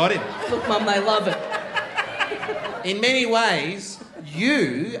it. Got him. Look, Mum, they love it. In many ways,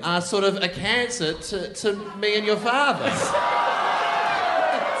 you are sort of a cancer to me and your father.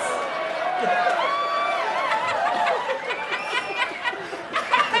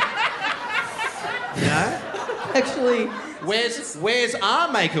 You know? Actually... Where's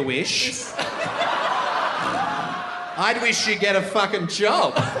our Make-A-Wish? I'd wish you get a fucking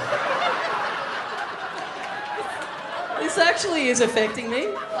job. This actually is affecting me.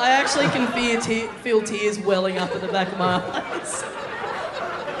 I actually can feel tears welling up at the back of my eyes.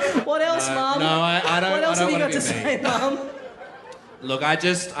 What else, Mum? No, I don't. What else I don't have you got want to say, Mum? Look, I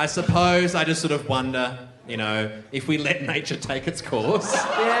suppose I just sort of wonder, you know, if we let nature take its course.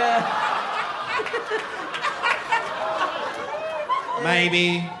 Yeah.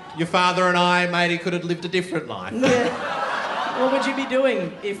 maybe your father and I, matey, could have lived a different life. Yeah. What would you be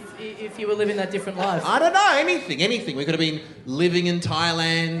doing if you were living that different life? I don't know, anything. We could have been living in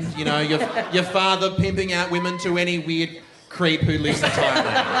Thailand, you know, your father pimping out women to any weird creep who lives in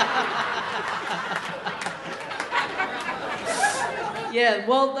Thailand. Yeah,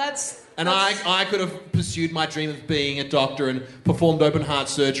 well, that's... And I could have pursued my dream of being a doctor and performed open heart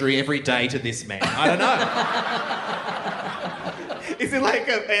surgery every day to this man. I don't know. Is it like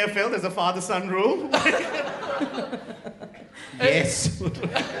AFL? There's a father-son rule? Yes.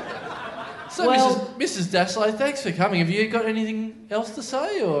 So, well, Mrs. Daslow, thanks for coming. Have you got anything else to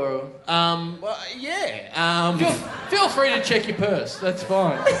say, or...? Well, yeah. Feel free to check your purse. That's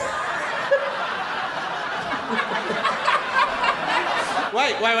fine.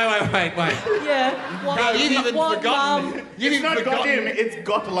 Wait. Yeah. What, No, you've even forgotten. Mum? You've even Got forgotten. him. It's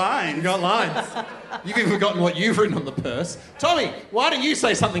got lines. Got lines. You've even forgotten what you've written on the purse. Tommy, why don't you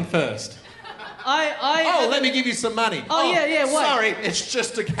say something first? Let me give you some money. Yeah, what? Sorry, it's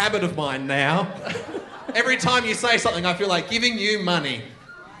just a habit of mine now. Every time you say something, I feel like giving you money.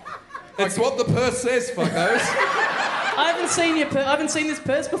 It's what the purse says, fuckos. I haven't seen this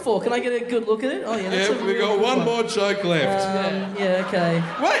purse before. Can I get a good look at it? Oh, yeah. That's we got one more joke left. Yeah, okay.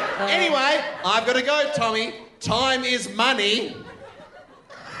 Wait, anyway, I've got to go, Tommy. Time is money.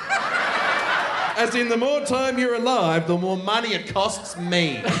 As in, the more time you're alive, the more money it costs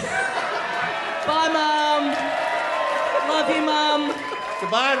me. Bye, Mum. Love you, Mum.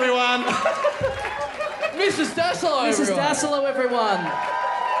 Goodbye, everyone. Mrs. Daslow, everyone. Mrs. Daslow, everyone.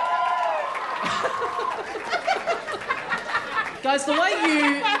 Guys, the way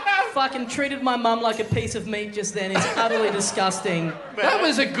you fucking treated my mum like a piece of meat just then is utterly disgusting. That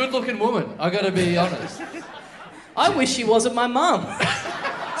was a good-looking woman, I gotta be honest. I wish she wasn't my mum,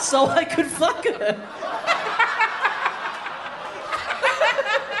 so I could fuck her.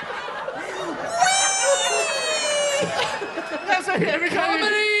 That's right, every time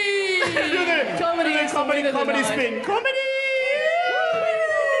comedy spin. Comedy!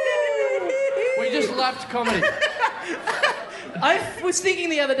 We just lapped comedy. I was thinking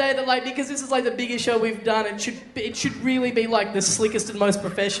the other day that, like, because this is like the biggest show we've done, it should really be like the slickest and most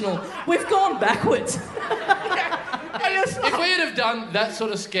professional. We've gone backwards. If we had have done that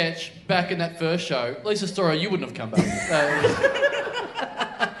sort of sketch back in that first show, Lisa Storer, you wouldn't have come back.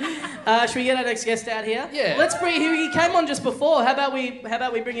 Should we get our next guest out here? Yeah. Let's bring. He came on just before. How about we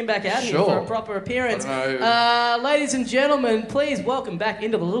bring him back out here for a proper appearance? Ladies and gentlemen, please welcome back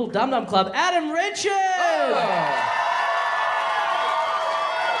into the Little Dum Dum Club, Adam Richard.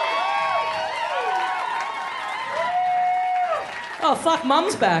 Oh, fuck,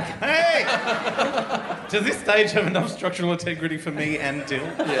 Mum's back. Hey! Does this stage have enough structural integrity for me and Dill?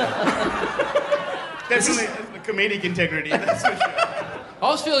 Yeah. Definitely comedic integrity, that's for sure. I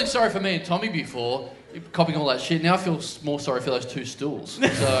was feeling sorry for me and Tommy before, copying all that shit. Now I feel more sorry for those two stools. So...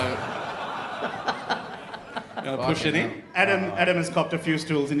 You want to push it in? Adam has copped a few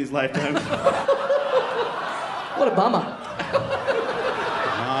stools in his lifetime. What a bummer.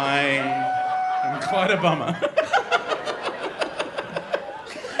 I'm quite a bummer.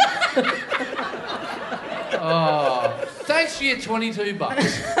 Thanks for your $22.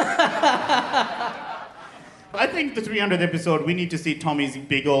 I think the 300th episode, we need to see Tommy's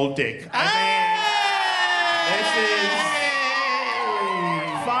big old dick.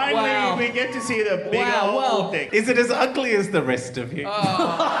 Finally, we get to see the big old dick. Is it as ugly as the rest of you?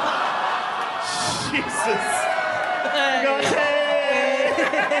 Jesus.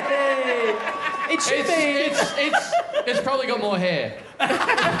 It should be. It's probably got more hair.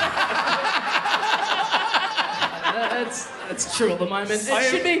 That's true at the moment. It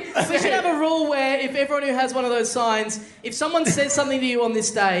should be. We should have a rule where if everyone who has one of those signs, if someone says something to you on this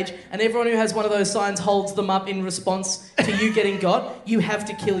stage, and everyone who has one of those signs holds them up in response to you getting got, you have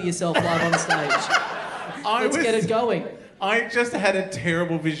to kill yourself live on stage. Let's get it going. I just had a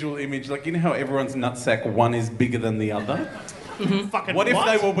terrible visual image. Like, you know how everyone's nutsack, one is bigger than the other? Mm-hmm. Fucking what if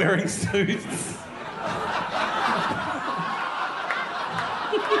they were wearing suits?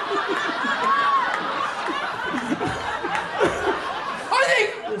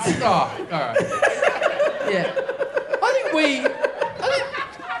 All right. Yeah.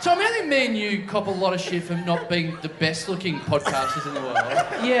 Tommy, I think me and you cop a lot of shit for not being the best looking podcasters in the world.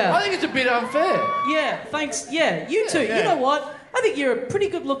 Yeah. I think it's a bit unfair. Yeah, thanks. Yeah, you too. Yeah. You know what? I think you're a pretty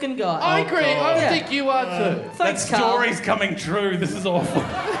good looking guy. I agree. I think you are too. Thanks, that Carl. story's coming true. This is awful.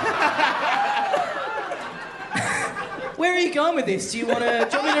 Where are you going with this? Do you want me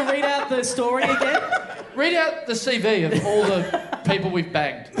to read out the story again? Read out the CV of all the people we've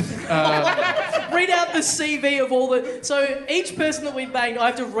banged. read out the CV of all the... So each person that we've banged, I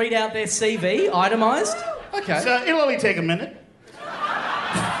have to read out their CV, itemised. Okay. So it'll only take a minute.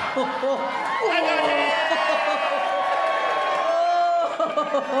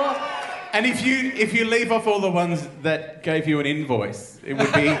 And if you leave off all the ones that gave you an invoice, it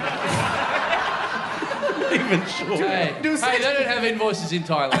would be even shorter. Hey, they don't have invoices in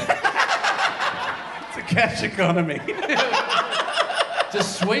Thailand. It's a cash economy. It's a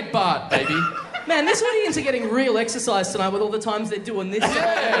sweet baht, baby. Man, this audience are getting real exercise tonight with all the times they're doing this.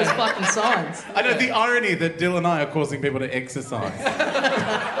 Yeah. Those fucking signs. I know the irony that Dill and I are causing people to exercise.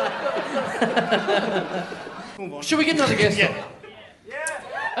 Should we get another guest? Yeah.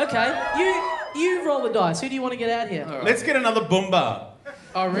 Okay, you roll the dice. Who do you want to get out here? Right. Let's get another boomba.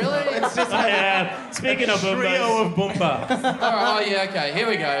 Oh, really? It's just Speaking of trio of boomba. All right, oh, yeah, okay, here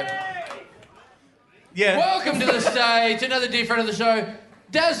we go. Yeah. Welcome to the stage, another dear friend of the show,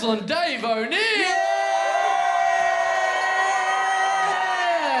 Dazzlin' Dave O'Neill. Yeah!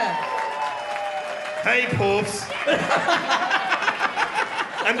 Hey, Poofs.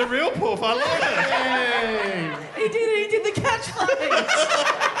 And the real Poof, I love it. He did the catchphrase.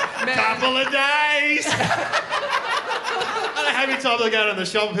 Couple of days. I don't know how many times I go to the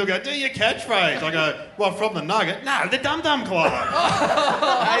shop and people go, do your catchphrase. I go, well, from the Nugget? No, the Dum Dum Club.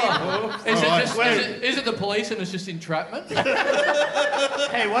 Hey, Poofs. Is it the police and it's just entrapment?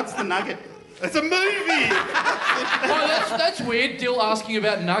 Hey, what's the Nugget? It's a movie. Oh, that's weird, Dill asking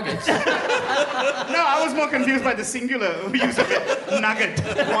about nuggets. No, I was more confused by the singular use of it. Nugget.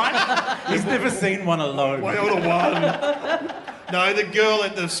 One? He's never seen one alone. Why all the one? No, the girl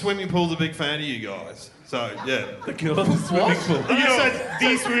at the swimming pool's a big fan of you guys. So, yeah. The girl at the swimming pool. You know,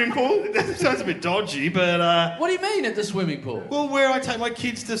 the swimming pool? That sounds a bit dodgy, but... What do you mean at the swimming pool? Well, where I take my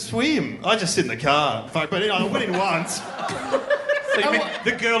kids to swim. I just sit in the car. Fuck, but I went in once. So you mean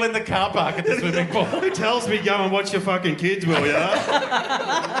the girl in the car park at the swimming pool? Who tells me go and watch your fucking kids, will ya?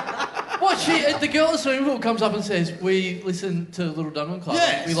 What, the girl at the swimming pool comes up and says, we listen to Little Dum Dum Club.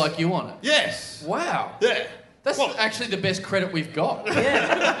 Yes. We like you on it. Yes. Wow. Yeah. That's actually the best credit we've got.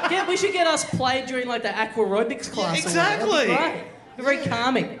 Yeah, we should get us played during like the aquarobics class. Yeah, exactly. That'd be great. Very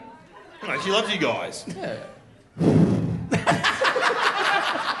calming. No, she loves you guys. Yeah.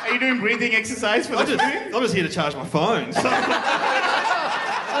 Are you doing breathing exercise for the food? I'm just here to charge my phone. So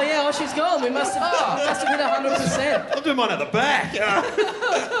Oh yeah, she's gone. We must have hit 100%. I'm doing mine at the back.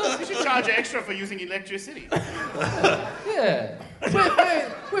 You should charge extra for using electricity. Yeah.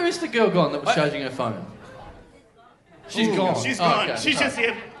 Where is the girl gone that was charging her phone? She's gone. She's gone. Oh, okay. She's just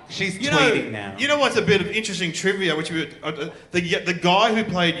here. She's tweeting now. You know what's a bit of interesting trivia? Which the guy who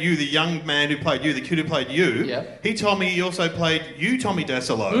played you, the young man who played you, the kid who played you, he told me he also played you, Tommy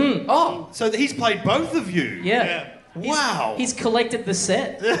Dassolo. Oh. So he's played both of you. Yeah. Wow. He's collected the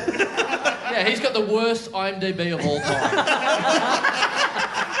set. Yeah, he's got the worst IMDb of all time.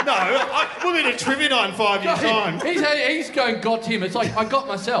 No, we'll be in a trivia night in 5 years' time. He's going, got him. It's like, I got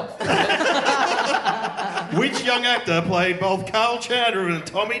myself. Which young actor played both Carl Chandler and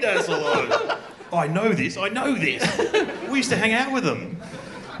Tommy Dassolo? I know this. We used to hang out with them.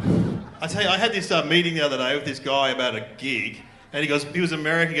 I tell you, I had this meeting the other day with this guy about a gig, and he was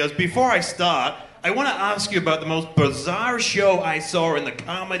American. He goes, before I start, I want to ask you about the most bizarre show I saw in the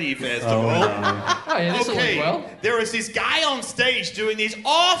comedy festival. Oh, yeah, this will work well. There was this guy on stage doing these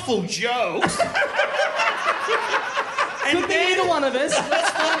awful jokes. And Could be either one of us. Let's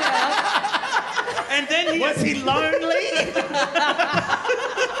find out. And then was he lonely?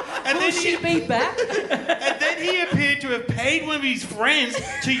 And Will she be back? And then he appeared to have paid one of his friends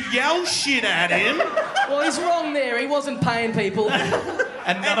to yell shit at him. Well, he's wrong there. He wasn't paying people.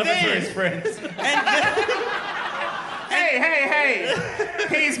 And none of us are his friends. Hey.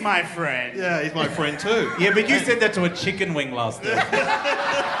 He's my friend. Yeah, he's my friend too. Yeah, but you said that to a chicken wing last night.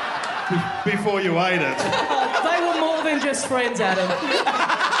 Before you ate it. They were more than just friends, Adam.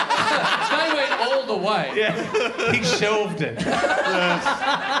 They went all the way. Yeah. He shelved it. Is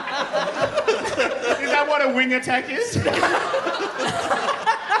that what a wing attack is?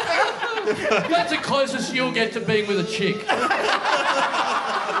 That's the closest you'll get to being with a chick.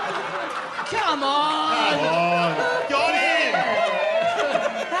 Come on! Got him!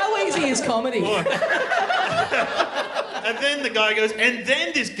 How easy is comedy? And then the guy goes, and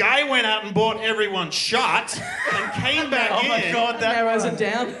then this guy went out and bought everyone shots and came back in. Oh my God, that narrows it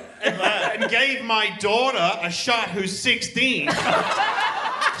down. And gave my daughter a shot who's 16.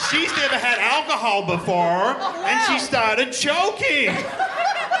 She's never had alcohol before, and she started choking.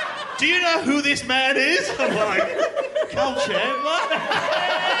 Do you know who this man is? I'm like, Carl Chandler?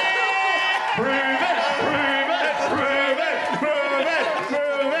 Prove it.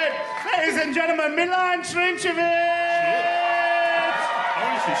 Ladies and gentlemen, Milan Trincevic!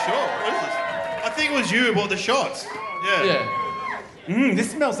 Orange is short. What is this? I think it was you who bought the shots. Yeah.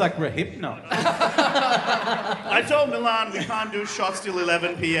 This smells like Rohypnol. I told Milan we can't do shots till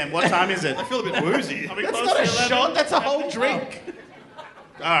 11 p.m. What time is it? I feel a bit woozy. Are we That's close not to a 11? shot, that's a whole drink.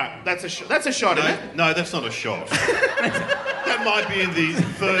 All right, that's a shot, isn't it? No, that's not a shot. That might be in the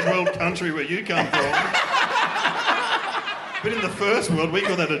third world country where you come from. But in the first world, we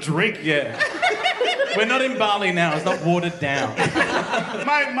call that a drink. Yeah. We're not in Bali now, it's not watered down.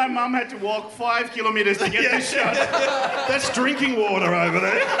 My mum had to walk 5 kilometers to get this shot. That's drinking water over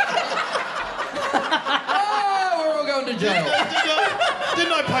there. Oh, we're all going to jail.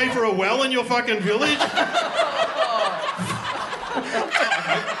 Didn't I pay for a well in your fucking village?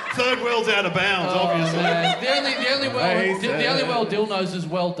 Third world's out of bounds, obviously. Man. The only well Dill knows is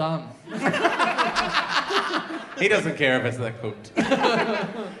well done. He doesn't care if it's that cooked.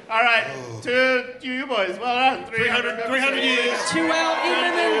 All right, to you boys. Well done. 300 years. To our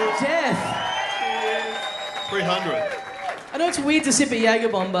imminent death. 300. I know it's weird to sip a Jaeger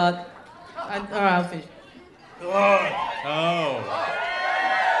bomb, but... all right, I'll finish.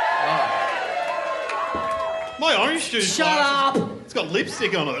 My orange juice. Shut up! It's got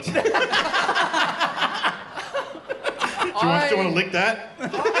lipstick on it. Do you want to lick that?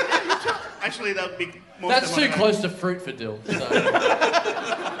 Actually, that would be... That's too close to fruit for Dill. So.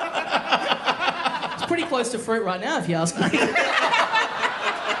 It's pretty close to fruit right now, if you ask me.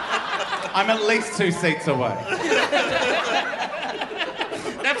 I'm at least 2 seats away.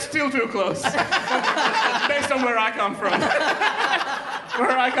 That's still too close. Based on where I come from.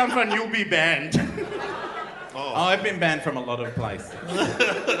 Where I come from, you'll be banned. Oh, I've been banned from a lot of places.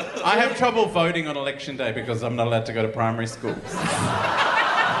 I have trouble voting on election day because I'm not allowed to go to primary schools.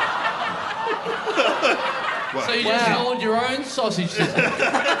 So you just hold your own sausage sizzle.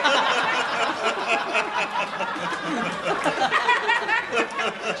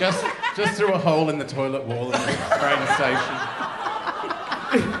 just through a hole in the toilet wall in the train station.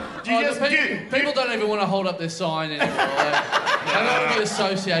 People don't even want to hold up their sign anymore. They don't want to be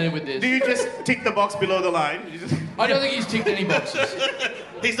associated with this. Do you just tick the box below the line? I don't think he's ticked any boxes.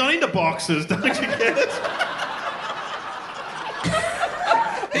 He's not into boxes, don't you get it?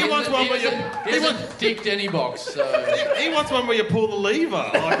 He wants one where you... He hasn't ticked any box, so... He wants one where you pull the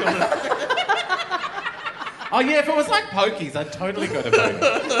lever. Like on Oh yeah, if it was like pokies, I'd totally go to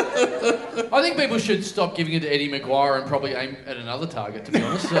vote. I think people should stop giving it to Eddie Maguire and probably aim at another target, to be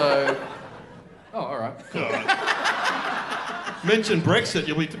honest, so... Oh, all right. Cool. Mention Brexit,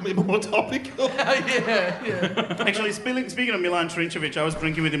 you'll be more topical. yeah. Actually, speaking of Milan Trincevic, I was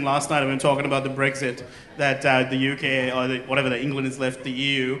drinking with him last night and we were talking about the Brexit, that the UK, or whatever, that England has left the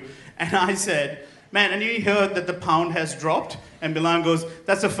EU. And I said, man, and you heard that the pound has dropped? And Milan goes,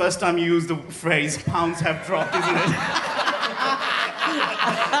 that's the first time you used the phrase, pounds have dropped, isn't it?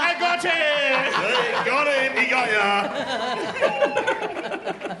 I got it! Hey, got him, he got ya.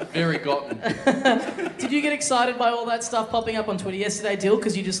 Very gotten. Did you get excited by all that stuff popping up on Twitter yesterday, Dill,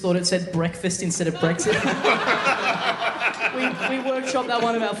 because you just thought it said breakfast instead of Brexit? we workshopped that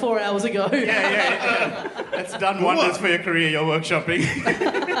one about 4 hours ago. Yeah. That's done wonders for your career, your workshopping.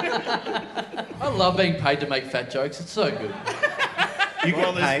 I love being paid to make fat jokes. It's so good. You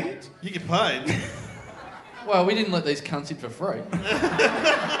get paid? You get paid. Well, we didn't let these cunts in for free.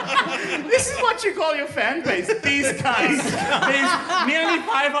 This is what you call your fan base. These cunts. These nearly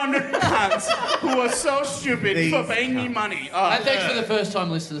 500 cunts who are so stupid for paying me money. And thanks for the first-time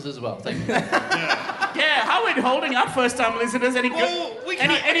listeners as well. Thank you. Yeah, how are we holding up first-time listeners? Any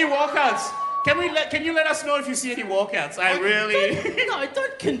walkouts? Can you let us know if you see any walkouts? No,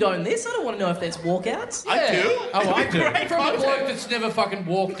 don't condone this. I don't want to know if there's walkouts. Yeah. I do. Oh, I do. From a bloke that's never fucking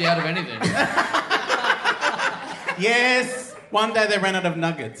walked out of anything. Yes. One day they ran out of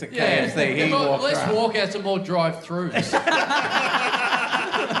nuggets at KFC. He walked less around. walkouts and more drive-throughs.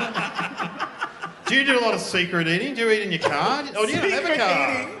 Do you do a lot of secret eating? Do you eat in your car? Or do you have a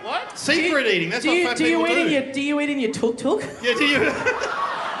car? Eating? What? Secret eating. That's what fat people do. Do you eat in your tuk-tuk? Yeah, do you?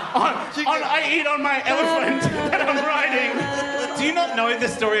 I eat on my elephant that I'm riding. Do you not know the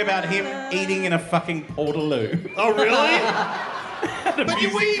story about him eating in a fucking portaloo? Oh, really? But we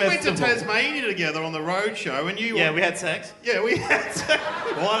went to festival. Tasmania together on the road show, and you... Yeah, we had sex. Yeah, we had sex.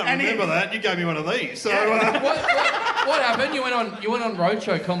 Well, I don't remember that. You gave me one of these. So, What happened? You went on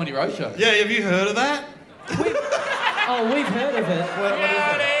roadshow, comedy roadshow. yeah, have you heard of that? We've heard of it. What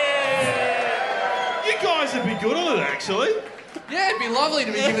is it? You guys would be good on it, actually. Yeah, it'd be lovely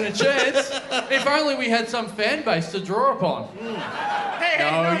to be given a chance. If only we had some fan base to draw upon. Hey,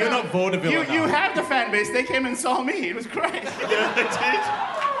 No, you're not vaudeville You enough. have the fan base. They came and saw me. It was great. Yeah, they did.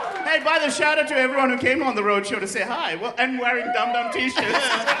 Hey, by the shout out to everyone who came on the road show to say hi. Well, and wearing Dum Dum t-shirts.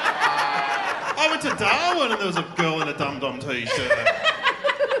 I went to Darwin and there was a girl in a Dum Dum t-shirt.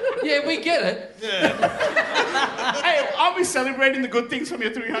 Yeah, we get it. Yeah. Hey, I'll be celebrating the good things from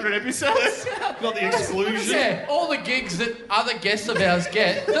your 300 episodes. Not the exclusion. Yeah, all the gigs that other guests of ours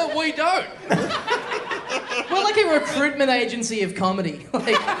get that we don't. We're like a recruitment agency of comedy.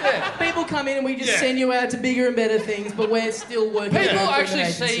 Like, people come in and we just send you out to bigger and better things, but we're still working. People at a actually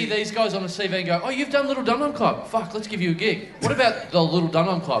recruitment see agency. these guys on the CV and go, "Oh, you've done Little Dum Dum Club. Fuck, let's give you a gig. What about the Little Dum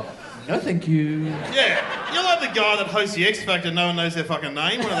Dum Club?" No, thank you. Yeah. You're like the guy that hosts the X Factor, no one knows their fucking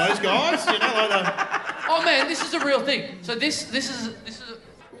name, one of those guys, you know, like the... Oh man, this is a real thing. So this is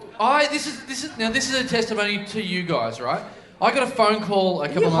a testimony to you guys, right? I got a phone call a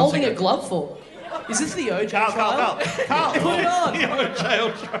couple of months ago. What are you holding a glove for? Is this the OJ trial? Carl. Put it on. You're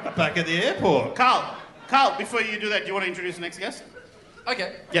jail back at the airport. Carl, before you do that, do you want to introduce the next guest?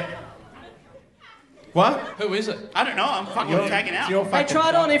 Okay. Yep. What? Who is it? I don't know, I'm fucking tagging out. Hey, try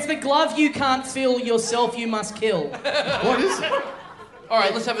it on. If the glove you can't fill yourself, you must kill. What is it? All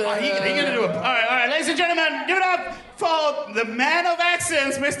right, let's have a... He gonna do it. All right, ladies and gentlemen, give it up for the man of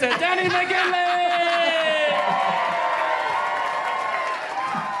accents, Mr. Danny McGinlay!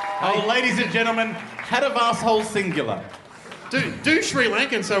 Oh, ladies and gentlemen, head of asshole singular. Do Sri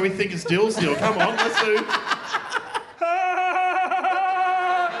Lankan so we think it's Dill still. Come on, let's do...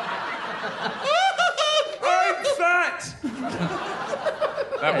 I'm fat!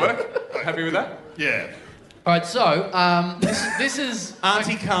 That work? Happy with that? Yeah. All right, so this is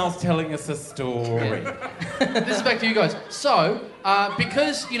Auntie Carl's telling us a story. this is back to you guys. So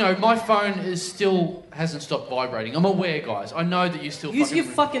because my phone hasn't stopped vibrating. I'm aware, guys. I know that you still Use your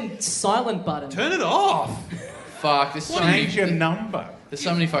fucking silent button. Turn it off. Fuck. Change your number. There's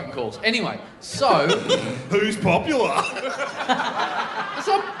so many fucking calls. Anyway, so Who's popular?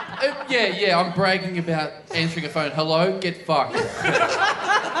 I'm bragging about answering a phone. Hello, get fucked.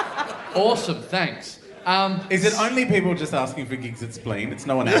 Awesome, thanks. Is it only people just asking for gigs at Spleen? It's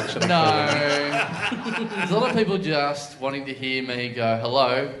no one actually. No. There's a lot of people just wanting to hear me go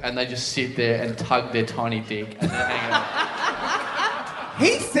hello, and they just sit there and tug their tiny dick and then hang up.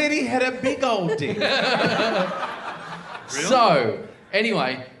 He said he had a big old dick. So,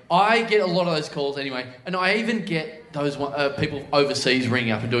 anyway, I get a lot of those calls anyway, and I even get those people overseas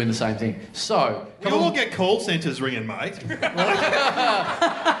ringing up and doing the same thing. So, You all get call centres ringing, mate.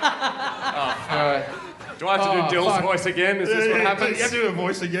 Do I have to do Dill's voice again? Is this what happens? You have to do a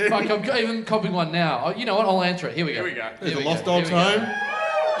voice again. Fuck, I'm even copying one now. You know what? I'll answer it. Here we go. Is the Lost Dogs home?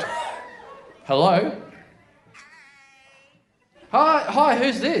 Hello? Hi,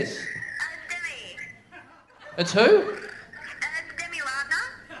 who's this? Demi. It's who? Demi Lardner.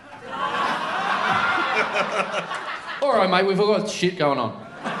 All right, mate, we've all got shit going on.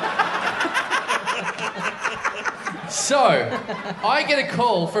 So, I get a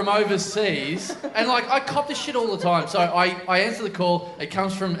call from overseas, and I cop this shit all the time. So I answer the call. It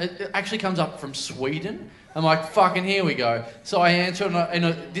actually comes up from Sweden. I'm like, fucking here we go. So I answer,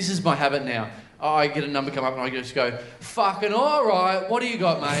 and this is my habit now. I get a number come up, and I just go, fucking all right. What do you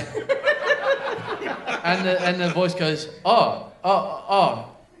got, mate? and the voice goes, oh.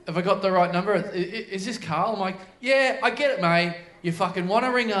 Have I got the right number? Is this Carl? I'm like, yeah, I get it, mate. You fucking want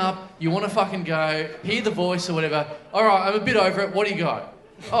to ring up, you want to fucking go, hear the voice or whatever. All right, I'm a bit over it. What do you got?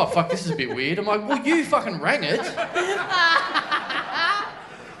 Oh, fuck, this is a bit weird. I'm like, well, you fucking rang it.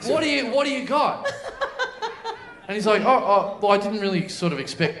 What do you got? And he's like, well, I didn't really sort of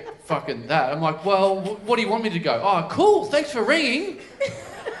expect fucking that. I'm like, well, what do you want me to go? Oh, cool, thanks for ringing.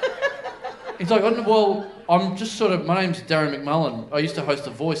 He's like, well, I'm just sort of, my name's Darren McMullen. I used to host The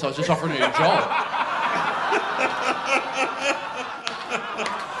Voice. I was just offering you a job.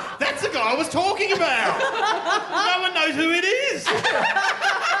 That's the guy I was talking about. No one knows who it is.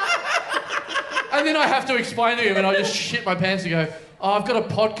 And then I have to explain to him, and I just shit my pants and go, oh, I've got a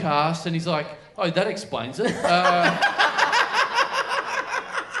podcast. And he's like, oh, that explains it.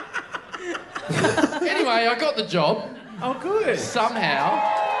 Anyway, I got the job. Oh, good.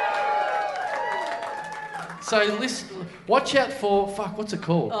 Somehow. So listen, watch out for, what's it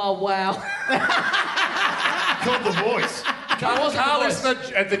called? Oh, wow. Called The Voice. Carl is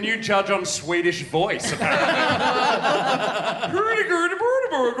the new judge on Swedish Voice, apparently.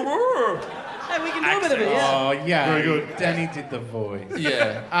 Hey, we can do a bit of it, yeah. Oh, yeah. Very good. Danny did the voice.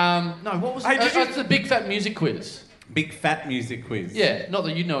 Yeah. No, what was it? It's the Big Fat Music Quiz. Big fat music quiz. Yeah, not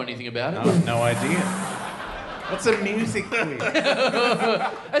that you know anything about it. No idea. What's a music quiz?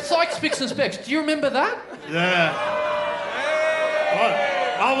 It's like Spicks and Specks. Do you remember that? Yeah.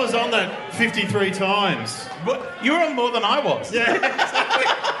 I was on that 53 times. You were on more than I was. Yeah, exactly.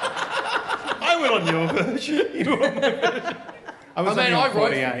 I went on your version. You were on my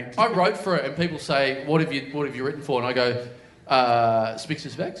version. I wrote for it, and people say, "What have you written for?" And I go, "Spicks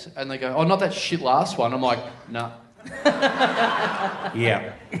and Specs," and they go, "Oh, not that shit last one." I'm like, "Nah."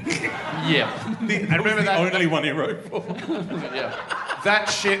 Yeah. Yeah. I remember that only one he wrote for. Yeah. That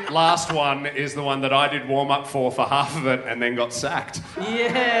shit last one is the one that I did warm up for half of it and then got sacked.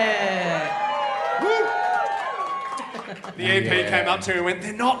 Yeah. The EP came up to me and went,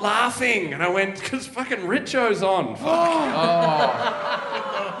 "They're not laughing." And I went, "Because fucking Richo's on."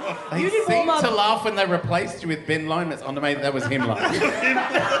 They seemed to laugh when they replaced you with Ben Lomas. Oh, no, mate, that was him laughing.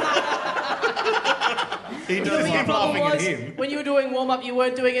 He does keep laughing at him. When you were doing warm-up, you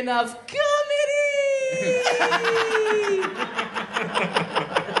weren't doing enough comedy!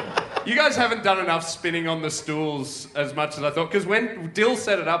 You guys haven't done enough spinning on the stools as much as I thought. Because when Dill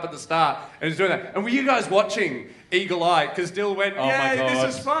set it up at the start and was doing that, and were you guys watching eagle-eyed? Because Dill went,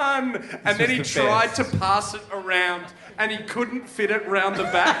 this is fun. And then he tried to pass it around and he couldn't fit it round the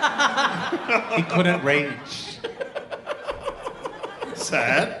back. He couldn't reach.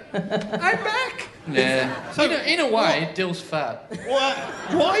 Sad. I'm back. Yeah. So in a way, Dill's fat. Why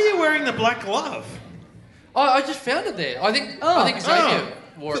are you wearing the black glove? I just found it there. I think Xavier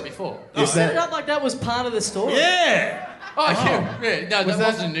wore it before. You set it up like that was part of the story. Yeah. Yeah. No, that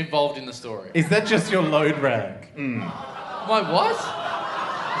wasn't involved in the story. Is that just your load rag? My what?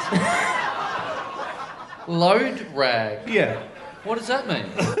 Load rag. Yeah. What does that mean?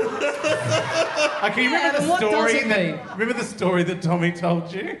 Okay, you remember the story? Remember the story that Tommy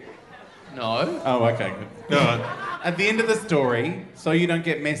told you? No. Oh, okay, good. No. At the end of the story, so you don't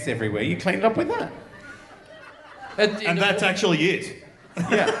get mess everywhere, you cleaned up with that. And that's actually it.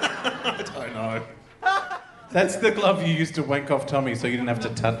 Yeah. I don't know. That's the glove you used to wank off Tommy so you didn't have to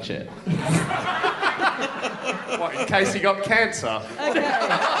touch it. What, in case he got cancer?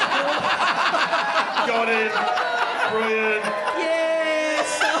 Got it. Brilliant. Yeah,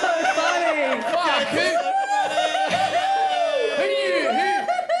 so funny. Fuck,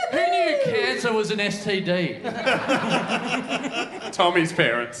 who knew cancer was an STD? Tommy's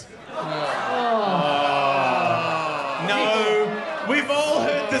parents. No, we've all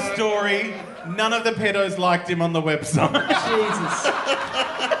heard the story. None of the pedos liked him on the website. Jesus.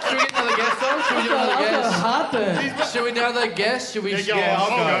 Should we get another guest though? Should we get another guest? Heartburn. Should we do another guest? Should we? I'll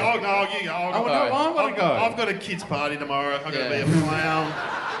go. You go. I want to go. I've got a kids' party tomorrow. I'm going to be a clown.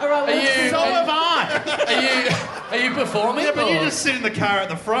 All right, well, So have I. Are you performing? Yeah, but you just sit in the car at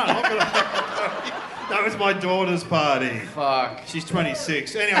the front. That was my daughter's party. Fuck. She's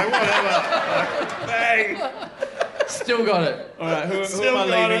 26. Anyway, whatever. Bang. Still got it. All right, who am I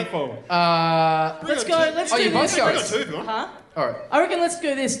leaving for? let's go. Let's do you both this. go. I got two if you want. Huh? All right. I reckon let's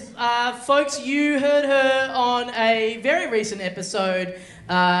do this. Folks, you heard her on a very recent episode.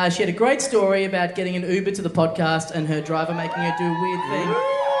 She had a great story about getting an Uber to the podcast and her driver making her do a weird thing.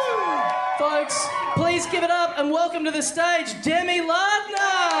 Folks, please give it up and welcome to the stage, Demi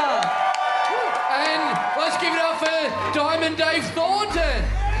Lardner. And let's give it up for Diamond Dave Thornton.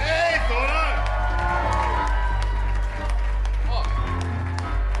 Hey, Thornton.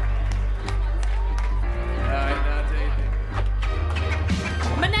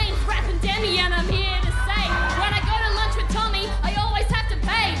 My name's Rappin' Demi and I'm here to say when I go to lunch with Tommy, I always have to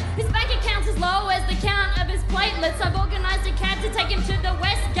pay. His bank account's as low as the count of his platelets. I've organised a cab to take him to the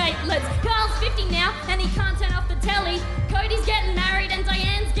West Gatelets. Carl's 50 now and he can't turn off the telly. Cody's getting married and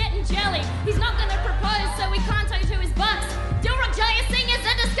Diane's getting jelly. He's not going to propose so he can't toe to his bucks. Dilruk Jayasinha's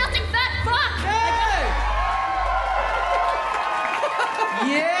a disgusting fat fuck. Hey!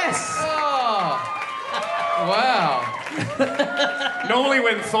 Yes! Oh. Wow. Normally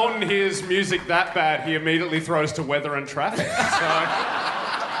when Thornton hears music that bad, he immediately throws to weather and traffic. So...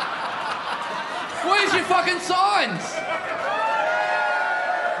 Where's your fucking signs?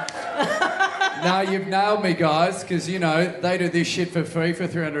 No, you've nailed me, guys, because, you know, they do this shit for free for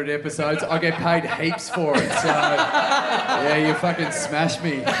 300 episodes. I get paid heaps for it, so... Yeah, you fucking smashed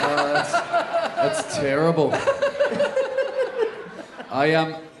me. That's terrible.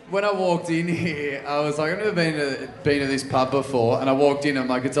 When I walked in here, I was like, I've never been to this pub before, and I walked in, I'm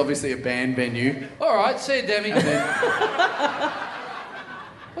like, it's obviously a band venue. All right, see you, Demi. And then...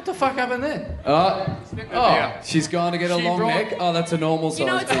 What the fuck happened then? She's gone to get a long neck. Oh, that's a normal size. You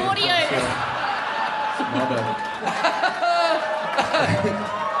know, it's beer. audio. My bad.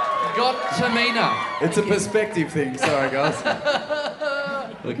 Got Tamina. It's a perspective thing. Sorry, guys.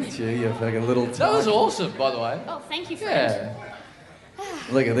 Look at you fucking little tart. That was awesome, by the way. Oh, thank you, friend. Yeah.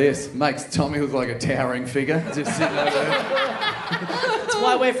 Look at this. Makes Tommy look like a towering figure. Just sitting over there.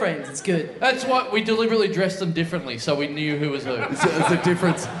 why we're friends. It's good. That's why we deliberately dressed them differently, so we knew who was who. It's a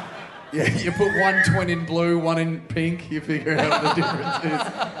difference. Yeah, you put one twin in blue, one in pink, you figure out what the difference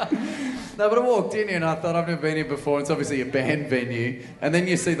is. No, but I walked in here and I thought, I've never been here before. It's obviously a band venue. And then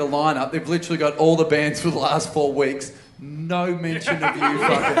you see the lineup. They've literally got all the bands for the last 4 weeks. No mention of you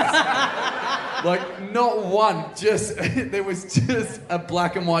fuckers. Like, not one. Just, there was just a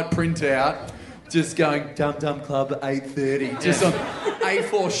black and white printout just going, Dum Dum Club 8:30. Just on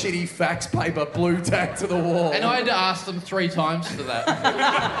A4 shitty fax paper, blue tack to the wall. And I had to ask them 3 times for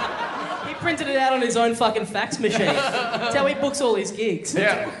that. He printed it out on his own fucking fax machine. That's how he books all his gigs.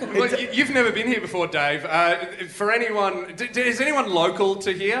 Yeah. Look, you've never been here before, Dave. For anyone... is anyone local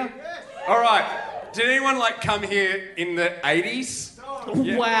to here? All right. Did anyone, come here in the 80s?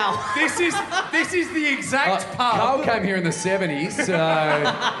 Yeah. Wow. This is the exact pub... Carl came here in the 70s, so...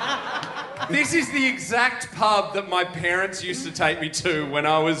 This is the exact pub that my parents used to take me to when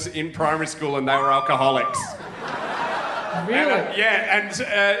I was in primary school and they were alcoholics. Really? And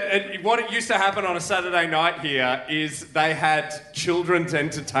what it used to happen on a Saturday night here is they had children's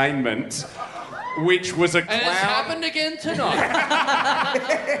entertainment, which was a clown... And it's happened again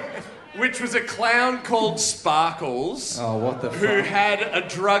tonight. Which was a clown called Sparkles. Oh, what the fuck? Who had a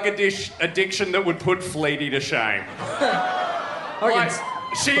drug addiction that would put Fleety to shame.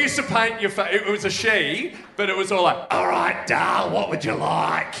 She used to paint your face. It was a she, but it was all like, all right, Dal, what would you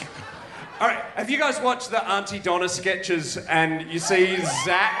like? All right, have you guys watched the Auntie Donna sketches and you see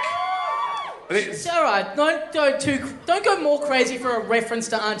Zach? It's all right. Don't go more crazy for a reference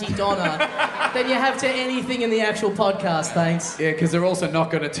to Auntie Donna than you have to anything in the actual podcast, thanks. Yeah, because they're also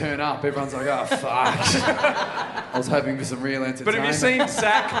not going to turn up. Everyone's like, oh, fuck. I was hoping for some real entertainment. But have you seen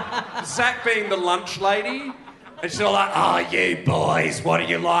Zach being the lunch lady? And she's all like, oh, you boys, what do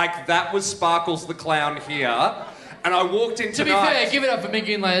you like? That was Sparkles the Clown here. And I walked in tonight... To be fair, give it up for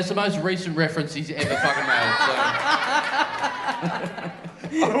McGinlay. It's the most recent reference he's ever fucking made, so...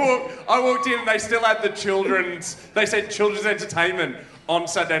 I walked in and they still had the children's... They said children's entertainment on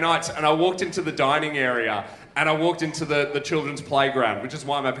Saturday nights. And I walked into the dining area and I walked into the children's playground, which is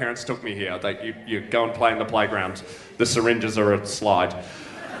why my parents took me here. You go and play in the playground. The syringes are a slide.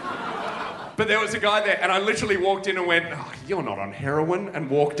 But there was a guy there, and I literally walked in and went, oh, you're not on heroin, and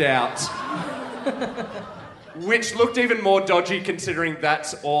walked out. Which looked even more dodgy considering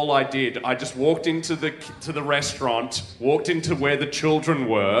that's all I did. I just walked into the restaurant, walked into where the children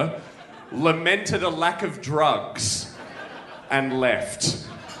were, lamented a lack of drugs, and left.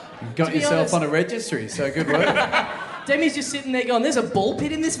 Got yourself on a registry, so good work. Demi's just sitting there going, there's a ball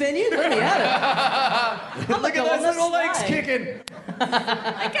pit in this venue? Let me at it. Look at those little legs kicking.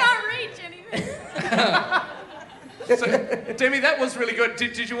 I can't reach anything. So, Demi, that was really good.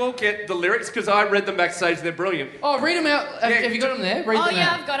 Did you all get the lyrics? Because I read them backstage. They're brilliant. Oh, read them out. Have you got them there? Read them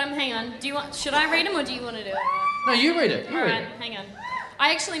out. I've got them. Hang on. Should I read them or do you want to do it? No, you read it. All right, hang on.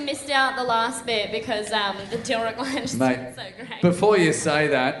 I actually missed out the last bit because the Dilruk line is so great. Before you say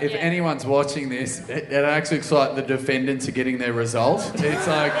that, if anyone's watching this, it actually looks like the defendants are getting their result. It's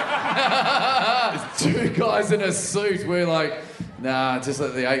like there's 2 guys in a suit. We're like, nah, just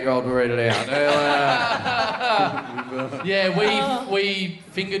let the 8-year-old read it out. Yeah, we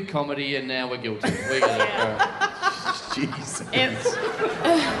fingered comedy and now we're guilty. We get it. Jesus.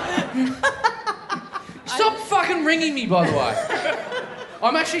 Stop fucking ringing me, by the way.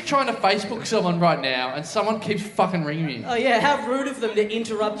 I'm actually trying to Facebook someone right now, and someone keeps fucking ringing me. Oh yeah, how rude of them to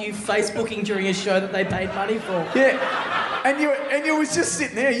interrupt you Facebooking during a show that they paid money for. Yeah, and you was just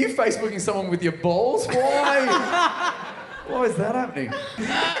sitting there. You Facebooking someone with your balls? Why? Why is that happening?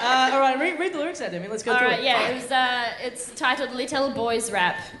 All right, read the lyrics out, Demi. Let's go through it. It's titled Little Boys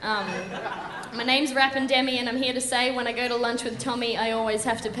Rap. My name's Rappin' Demi, and I'm here to say when I go to lunch with Tommy, I always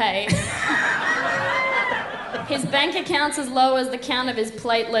have to pay. His bank account's as low as the count of his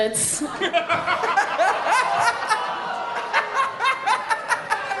platelets.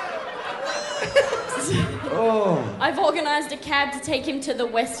 I've organised a cab to take him to the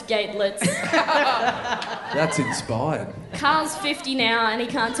West Gatelets. That's inspired. Carl's 50 now and he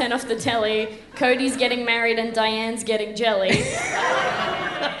can't turn off the telly. Cody's getting married and Diane's getting jelly.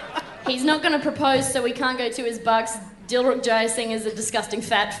 He's not going to propose, so we can't go to his bucks. Dilruk Jayasinha is a disgusting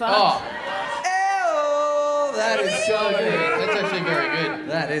fat fuck. Oh, that is so good. That's actually very good.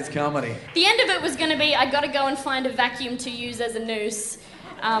 That is comedy. The end of it was going to be, I got to go and find a vacuum to use as a noose.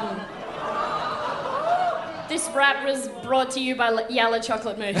 This rap was brought to you by Yalla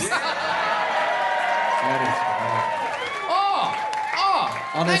Chocolate Mousse.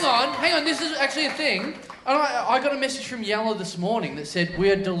 Hang on, this is actually a thing. And I got a message from Yalla this morning that said,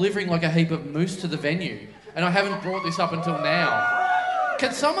 we are delivering like a heap of mousse to the venue. And I haven't brought this up until now.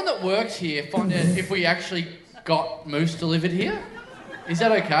 Can someone that works here find out if we actually got moose delivered here? Is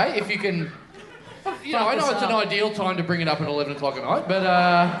that okay? If you can... You know, I know it's an ideal time to bring it up at 11 o'clock at night, but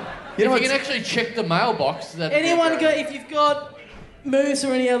if you can actually check the mailbox... Anyone if you've got mousse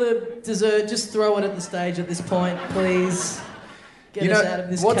or any other dessert, just throw it at the stage at this point, please. Get us out of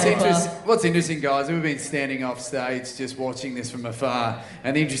this what's interesting, guys, we've been standing off stage just watching this from afar,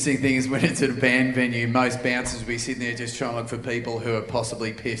 and the interesting thing is when it's at a band venue, most bouncers will be sitting there just trying to look for people who are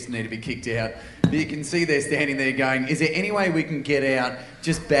possibly pissed and need to be kicked out. But you can see they're standing there going, is there any way we can get out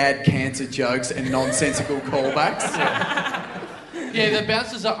just bad cancer jokes and nonsensical callbacks? Yeah, the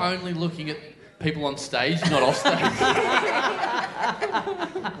bouncers are only looking at people on stage, not off stage.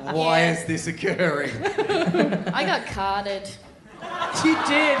 Why is this occurring? I got carded. You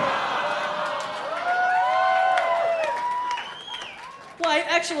did. Wait,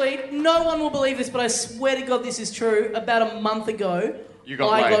 actually, no one will believe this, but I swear to God this is true. About a month ago,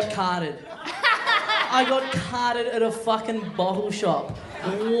 I got carded. I got carded at a fucking bottle shop.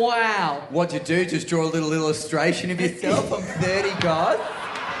 Wow. What'd you do? Just draw a little illustration of yourself on 30 cards?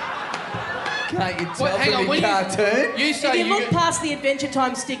 Can't you tell from the cartoon? If you look past the Adventure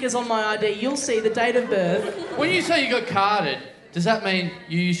Time stickers on my ID, you'll see the date of birth. When you say you got carded, does that mean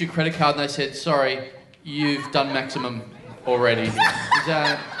you used your credit card and they said, sorry, you've done maximum already?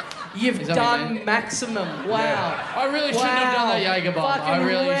 You've done maximum. Wow. Yeah. I really shouldn't have done that Jaeger bomb. I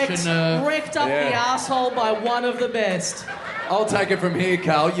really shouldn't have. Wrecked up the asshole by one of the best. I'll take it from here,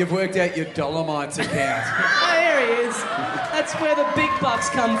 Carl. You've worked out your Dolomites account. There he is. That's where the big bucks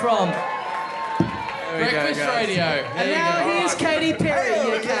come from. Breakfast radio. And now here's Katy Perry,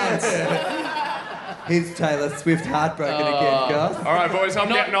 you cunts. Here's Taylor Swift heartbroken again, guys. All right, boys, I'm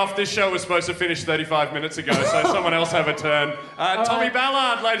getting off. This show was supposed to finish 35 minutes ago, so someone else have a turn. Tommy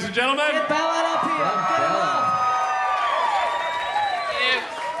Ballard, ladies and gentlemen. Get Ballard up here. Get him up.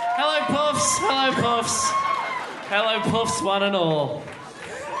 Hello, Puffs. Hello, Puffs. Hello, Puffs, one and all.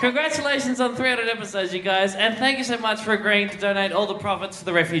 Congratulations on 300 episodes, you guys, and thank you so much for agreeing to donate all the profits to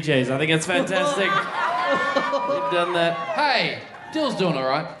the refugees. I think it's fantastic. You've done that. Hey, Dill's doing all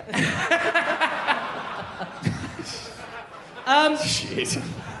right. Shit.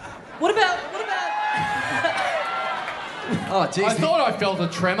 What about... Oh, geez. I thought I felt a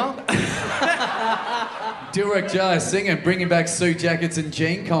tremor. Dilruk Jayasinha bringing back suit jackets and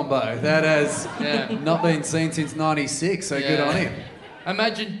jean combo. That has not been seen since '96, so good on him.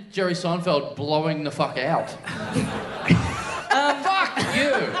 Imagine Jerry Seinfeld blowing the fuck out. Fuck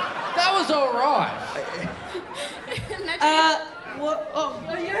you. That was all right.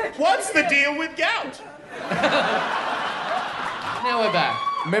 What's the deal with gout? Now we're back.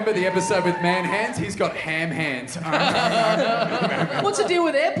 Remember the episode with man hands? He's got ham hands. What's the deal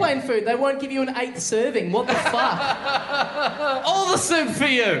with airplane food? They won't give you an 8th serving. What the fuck? All the soup for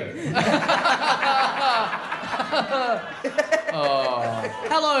you.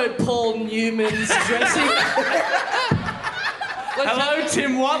 Hello, Paul Newman's dressing. Hello,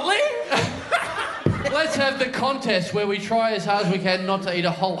 Tim Watley. Let's have the contest where we try as hard as we can not to eat a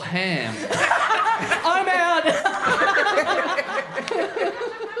whole ham. I'm out.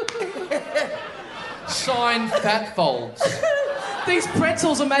 Sign fat folds. These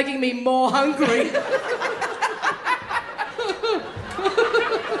pretzels are making me more hungry.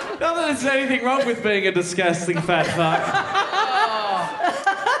 Not that there's anything wrong with being a disgusting fat fuck.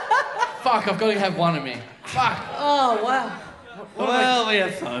 Fuck, I've got to have one of me. Fuck. Oh, wow. Well, we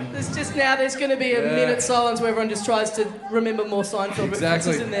have fun. There's going to be a minute silence where everyone just tries to remember more Seinfeld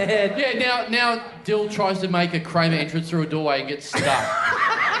references in their head. Yeah, now Dill tries to make a Kramer entrance through a doorway and gets stuck.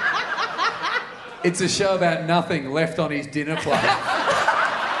 It's a show about nothing left on his dinner plate.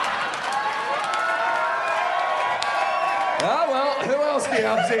 Oh, well, who else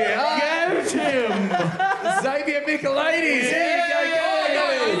comes here? Go, Tim! Xavier Michaelides! Here you go.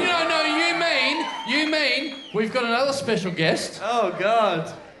 You mean we've got another special guest? Oh,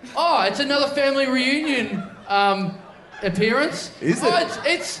 God. Oh, it's another family reunion appearance. Is it? Oh,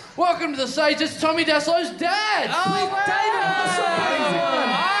 it's welcome to the stage. It's Tommy Daslow's dad. Oh, David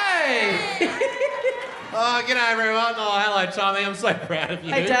Hey! Oh, g'day everyone. Oh, hello, Tommy. I'm so proud of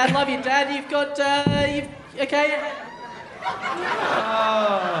you. Hey, Dad, love you, Dad. You've got, okay?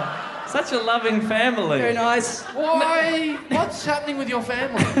 Oh, such a loving family. Very nice. Why? What's happening with your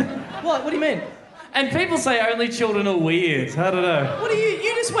family? What do you mean? And people say only children are weird. I don't know. What are you?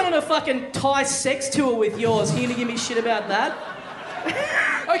 You just went on a fucking Thai sex tour with yours. You gonna give me shit about that?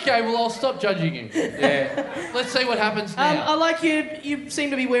 Okay, well, I'll stop judging you. Yeah. Let's see what happens now. I like you. You seem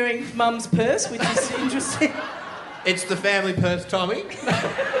to be wearing Mum's purse, which is interesting. It's the family purse, Tommy.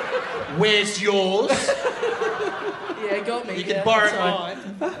 Where's yours? Yeah, got me. You can yeah, borrow sorry.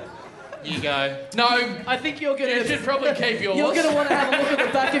 mine. You go. No, I think you're gonna. you should probably keep yours. You're gonna want to have a look at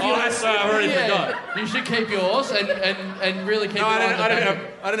the back of your. Oh, sorry, I already forgot. You should keep yours and really keep. No, I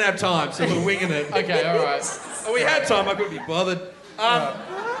didn't have time, so we're winging it. Okay, all right. Oh, we had time. I couldn't be bothered.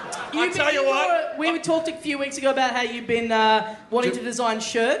 I tell you what. We talked a few weeks ago about how you've been wanting to design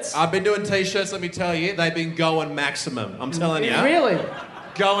shirts. I've been doing t-shirts. Let me tell you, they've been going maximum. I'm telling you. Really?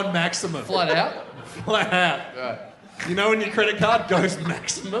 Going maximum. Flat out. Flat out. Right. You know when your credit card goes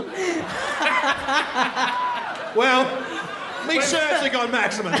maximum? Well, me shirts are going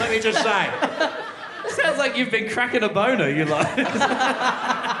maximum, let me just say. Sounds like you've been cracking a boner, you like.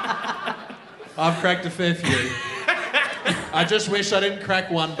 I've cracked a fair few. I just wish I didn't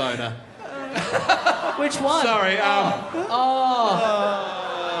crack one boner. Which one? Sorry,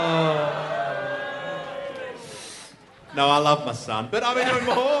 No, I love my son, but I've been doing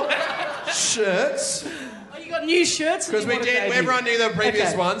more shirts. You got new shirts? Because we did, everyone knew the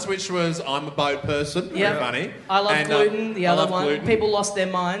previous ones, which was I'm a boat person. Yeah. Very funny. I love gluten, the other one. Gluten. People lost their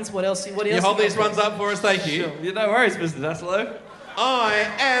minds. What else? You hold these ones up for us, thank you. Sure. Yeah, no worries, Mr. Daslow. I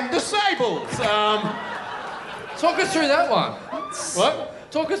am disabled. Talk us through that one.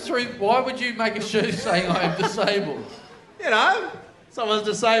 What? Talk us through, why would you make a shirt saying I am disabled? You know, someone's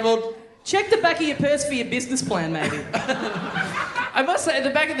disabled. Check the back of your purse for your business plan, maybe. I must say, at the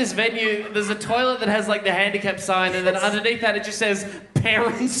back of this venue, there's a toilet that has like the handicap sign, and then underneath that it just says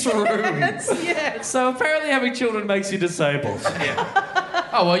parents' room. Yes. So apparently having children makes you disabled. Yeah.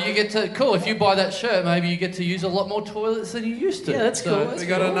 Oh, well, you get to... Cool, if you buy that shirt, maybe you get to use a lot more toilets than you used to. Yeah, that's cool. That's We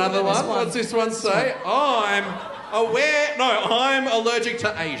got cool. another one. What's this one say? I'm allergic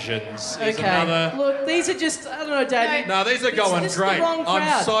to Asians. Is Okay. Another... Look, these are just, I don't know, Dad. No, these are going this is great. the wrong crowd.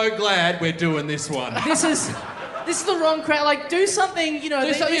 I'm so glad we're doing this one. This is the wrong crowd. Like, do something, you know,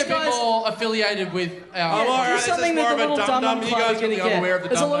 Do something these a bit guys... more affiliated with our... I'm all right, Do something this is that more the of a little Dum Dum dum-dum. You Club guys are can going be to get. unaware of the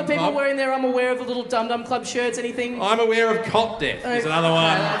There's a lot Dum of Dum people Club. wearing their I'm aware of the little Dum Dum Club shirts. Anything? I'm aware of cot death. Is another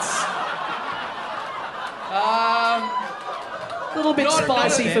one. That's a little bit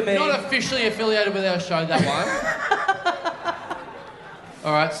spicy for me. Not officially affiliated with our show, that one.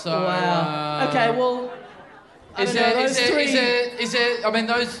 All right, so... Wow. Okay, well... Is there... I mean,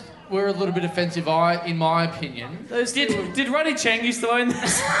 those were a little bit offensive, in my opinion. Did Ronnie Chang used to own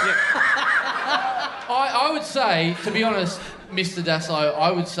this? I would say, to be honest, Mr. Daslow,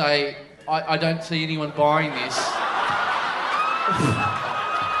 I would say I don't see anyone buying this.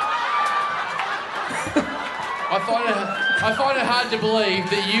 I find it hard to believe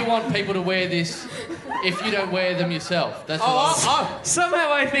that you want people to wear this if you don't wear them yourself. That's what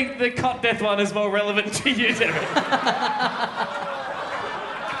Somehow I think the cot death one is more relevant to you, Demi.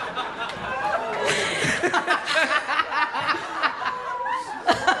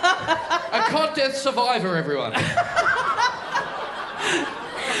 A cot death survivor, everyone.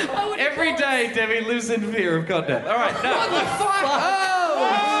 Every day, Demi lives in fear of cot death. All right, no. What the fuck?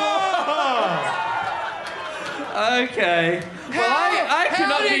 Okay. Well, I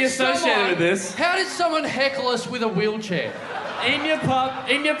cannot be associated with this. How did someone heckle us with a wheelchair? In your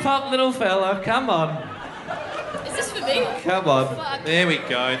pop, little fella. Come on. Is this for me? Come on. Fuck. There we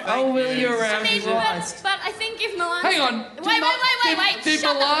go. I'll wheel you around. I mean, but I think if Milan... Hang on. Wait. Did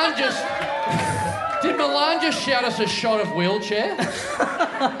Shut Milan the just... Did Milan just shout us a shot of wheelchair?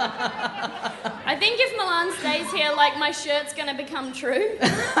 I think if Milan stays here, like, my shirt's gonna become true.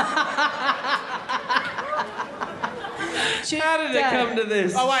 How did it come to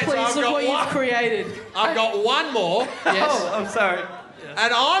this? Oh, wait, Please so I've look got what one. you've created. I've got one more. Yes. Oh, I'm sorry.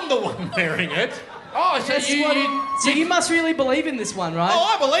 And I'm the one wearing it. Oh, so So you must really believe in this one, right? Oh,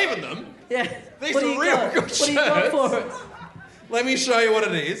 I believe in them. Yeah. These What do are you real got? good What do you got shirts. for it? Let me show you what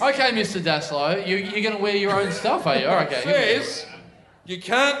it is. Okay, Mr. Daslow, you're going to wear your own stuff, are you? Oh, okay. It says, you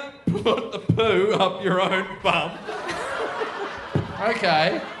can't put a poo up your own bum.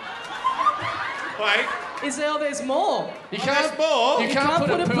 Okay. Wait. There's more. You There's more. You can't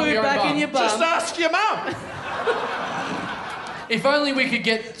put a poo back in your bum. Just ask your mum. If only we could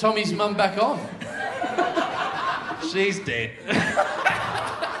get Tommy's mum back on. She's dead.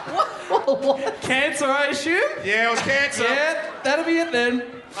 Cancer, I assume? Yeah, it was cancer. Yeah, that'll be it then.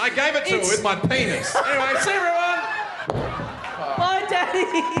 I gave it to her with my penis. Anyway, see everyone. Bye, Daddy.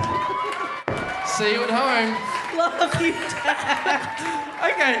 See you at home. Love you, Dad.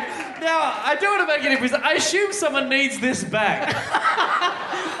 Okay, now, I don't want to make any because I assume someone needs this back.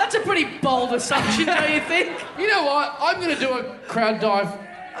 That's a pretty bold assumption, don't you think? You know what? I'm going to do a crowd dive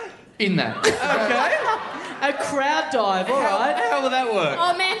in that. Okay. A crowd dive, all right. How will that work?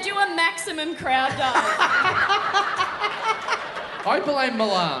 Oh man, do a maximum crowd dive. I blame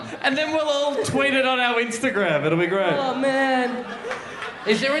Milan. And then we'll all tweet it on our Instagram. It'll be great. Oh, man.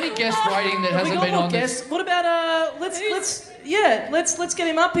 Is there any guest writing that hasn't been on guest? this? What about, let's get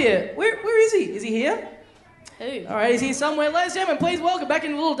him up here. Where is he? Is he here? Who? All right, he's here somewhere. Ladies and gentlemen, please welcome back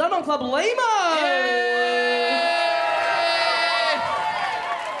in the Little Dum Dum Club, Lehmo.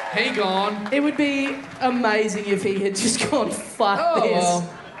 He gone. It would be amazing if he had just gone, fuck this. Well,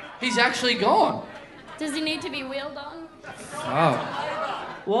 he's actually gone. Does he need to be wheeled on? Oh.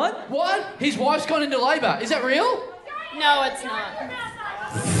 What? What? His wife's gone into labour. Is that real? No, it's not.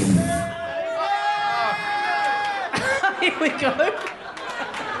 Here we go.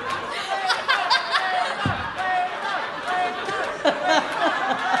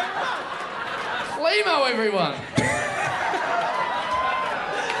 Lehmo, everyone.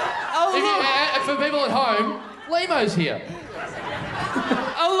 For people at home, Lehmo's here.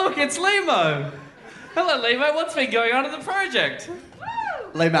 Oh, look, it's Lehmo. Hello, Lehmo. What's been going on in the project?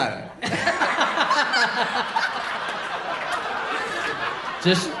 Lehmo.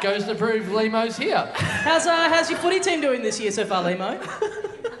 Just goes to prove Lehmo's here. How's your footy team doing this year so far, Lehmo?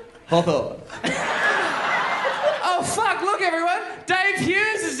 Hawthorn. Oh, fuck, look, everyone. Dave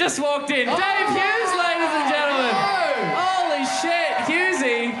Hughes has just walked in. Oh. Dave Hughes, ladies and gentlemen. Oh. Holy shit,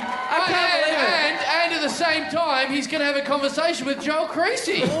 Hughesy. I can't believe it. And at the same time, he's going to have a conversation with Joel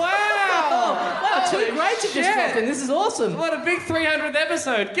Creasy. Wow. Wow, two greats have just dropped in. This is awesome. What a big 300th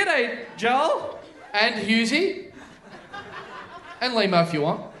episode. G'day, Joel. And Hughesy. And Lehmo if you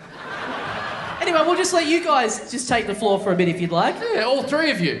want. Anyway, we'll just let you guys just take the floor for a bit if you'd like. Yeah, all three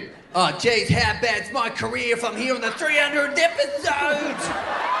of you. Oh, jeez, how bad's my career if I'm here on the 300th episode? It's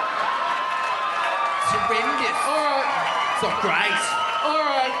horrendous. All right. It's not great. All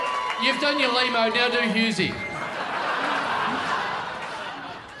right. You've done your Lehmo, now do Hughesy.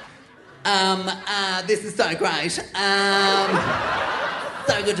 This is so great.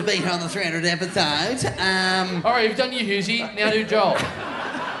 So good to be here on the 300th episode. All right, you've done your Hughesy, now do Joel.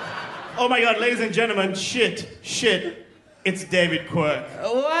 Oh my God, ladies and gentlemen, shit, it's David Quirk.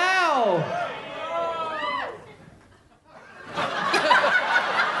 Wow.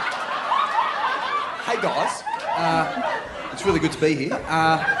 Hey guys, it's really good to be here.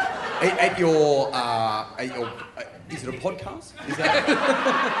 At your, is it a podcast? Is that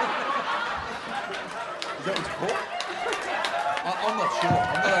what it's called? I'm not sure.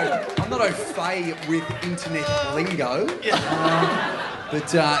 I'm not au fait with internet lingo,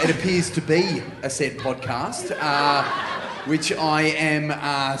 but it appears to be a said podcast, which I am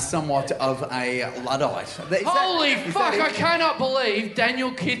somewhat of a Luddite. Holy fuck, I cannot believe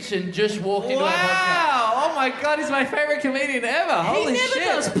Daniel Kitson just walked into our podcast. Wow. Oh my God, he's my favourite comedian ever. Holy he never shit.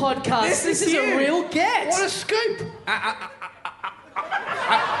 does podcasts. This is huge. a real get. What a scoop.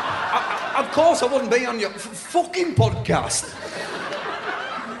 Of course I wouldn't be on your fucking podcast.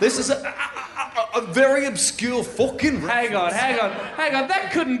 This is a very obscure fucking Hang on.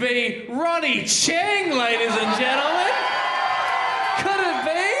 That couldn't be Ronnie Cheng, ladies and gentlemen. Could it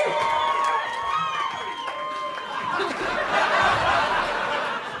be?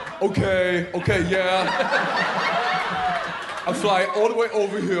 Okay, yeah. I fly all the way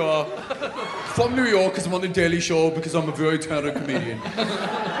over here from New York because I'm on the Daily Show because I'm a very talented comedian.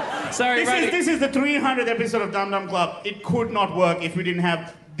 Sorry, This is the 300th episode of Dum Dum Club. It could not work if we didn't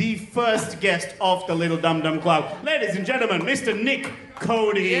have the first guest of the Little Dum Dum Club. Ladies and gentlemen, Mr. Nick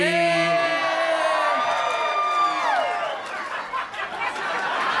Cody. Yeah.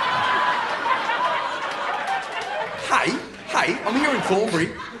 Hey, I'm here in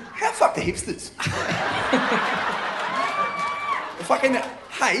Thornbury. How fuck the hipsters? Fucking,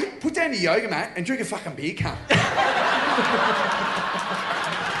 hey, put down your yoga mat and drink a fucking beer, cunt.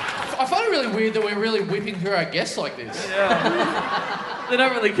 I find it really weird that we're really whipping through our guests like this. Yeah. They're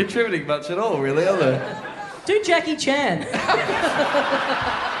not really contributing much at all, really, are they? Do Jackie Chan.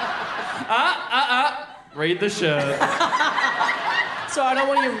 Read the shirt. Sorry, I don't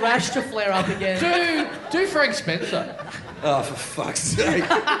want your rash to flare up again. Do Frank Spencer. Oh, for fuck's sake.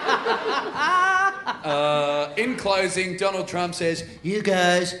 In closing, Donald Trump says, "You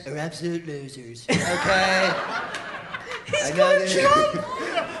guys are absolute losers." Okay? He's got Trump!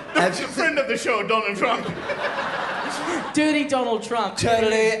 That's a friend of the show, Donald Trump. Dirty Donald Trump.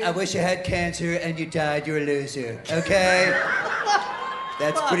 Totally. I wish you had cancer and you died. You're a loser. Okay?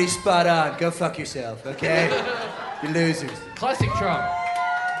 That's pretty spot on. Go fuck yourself, okay? You losers. Classic Trump.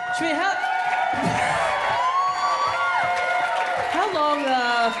 Shmi,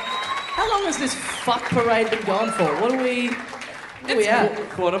 how long has this fuck parade been going for? What are we at?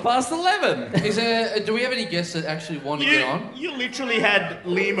 11:15. Is there? Do we have any guests that actually want to get on? You literally had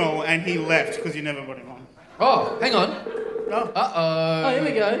Lehmo and he left because you never got him on. Oh, hang on. Uh-oh. Oh, here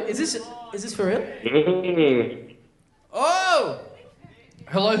we go. Is this for real? Oh!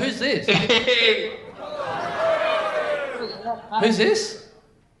 Hello, who's this? Who's this?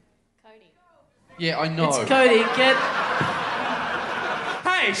 Cody. Yeah, I know. It's Cody. Get...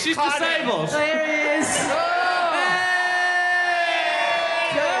 Hey, she's disabled. There he is.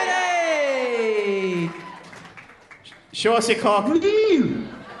 Cody! Show us your cock. Cody,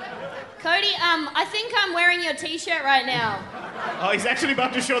 I think I'm wearing your t-shirt right now. Oh, he's actually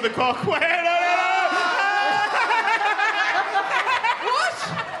about to show the cock. Wait, no. What?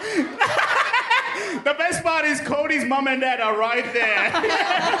 The best part is Cody's mum and dad are right there.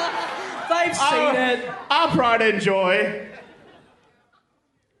 They've seen it. Our pride and joy.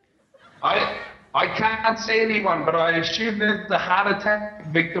 I can't see anyone, but I assume there's the heart attack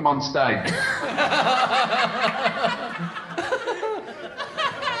victim on stage.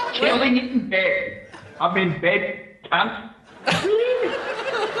 Killing in bed. I'm in bed, cunt.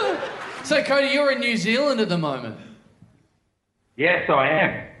 So, Cody, you're in New Zealand at the moment. Yes, I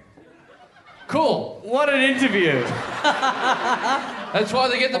am. Cool. What an interview. That's why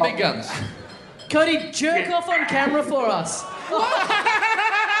they get the big guns. Cody, jerk off on camera for us.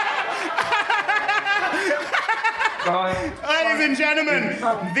 Ladies and gentlemen,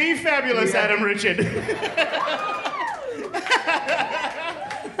 the fabulous Adam Richard.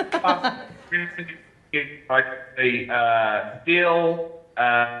 Dill,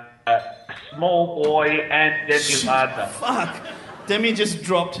 small boy, and Demi Lardner. Fuck. Demi just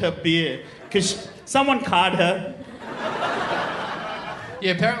dropped her beer because someone carded her.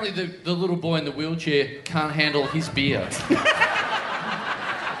 Yeah, apparently the little boy in the wheelchair can't handle his beer.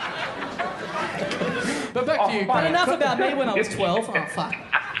 But back to you. But enough about me when I was 12. Oh, fuck.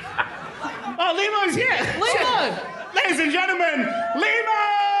 Oh, Lehmo's here. Lehmo! Ladies and gentlemen, Lehmo!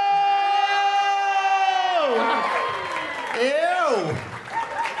 Ew.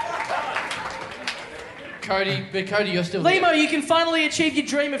 Cody, you're still Lehmo, you can finally achieve your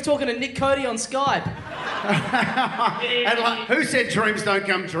dream of talking to Nick Cody on Skype. And like, who said dreams don't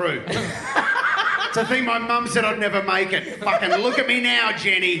come true? It's a thing my mum said I'd never make it. Fucking look at me now,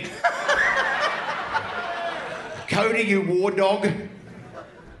 Jenny. Cody, you war dog.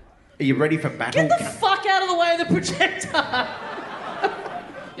 Are you ready for battle? Get the fuck out of the way of the projector.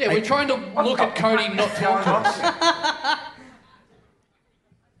 Yeah, we're trying to look at Cody, not talk to us.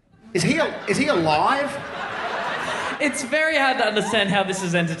 Is he alive? It's very hard to understand how this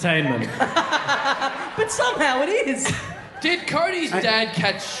is entertainment. But somehow it is. Did Cody's dad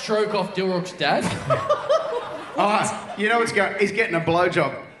catch stroke off Dilruk's dad? Oh, you know what's going? He's getting a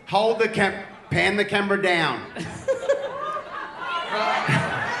blowjob. Hold the pan the camera down.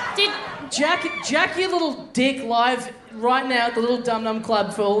 Did Jack your little dick live right now at the Little Dum Dum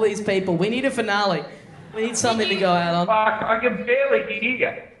Club for all these people? We need a finale. We need something to go out on. Fuck, I can barely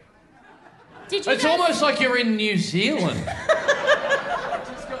hear. It's almost like you're in New Zealand.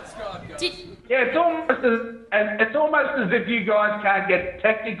 Yeah, it's almost as if you guys can't get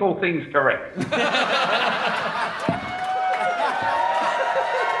technical things correct. Fuck,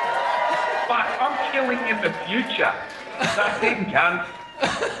 I'm killing in the future. Nothing, cunt.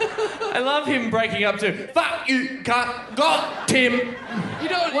 I love him breaking up to, fuck you, cunt, got Tim.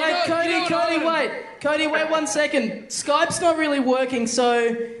 Cody, wait 1 second. Skype's not really working,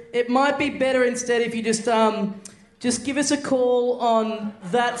 so it might be better instead if you just give us a call on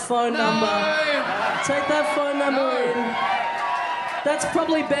that phone number. Take that phone number in. That's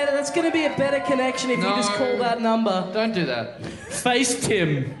probably better. That's going to be a better connection if you just call that number. Don't do that. Face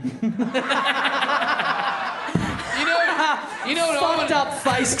Tim. You know what Fucked up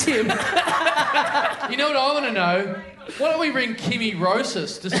face Tim. You know what I want to know? Why don't we ring Kimmy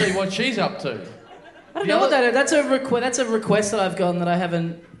Rosas to see what she's up to? I don't know what that is. That's a request that I've gotten that I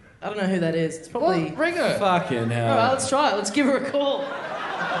haven't... I don't know who that is. It's probably... Well, ring her. Fucking hell. All right, let's try it. Let's give her a call.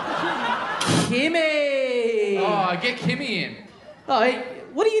 Kimmy! Oh, get Kimmy in. Oh, hey,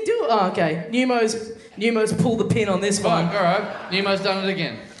 what do you do? Oh, okay. Pneumo's pulled the pin on this one. All right. Pneumo's done it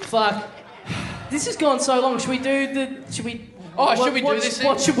again. Fuck. This has gone so long. Should we do the... Should we... Oh, should we do this thing?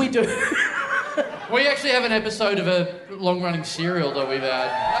 What should we do? We actually have an episode of a long-running serial that we've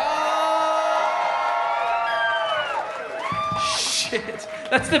had. Shit.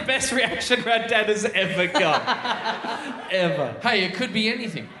 That's the best reaction Rad Dad has ever got. Ever. Hey, it could be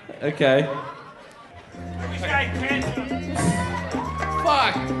anything. Okay.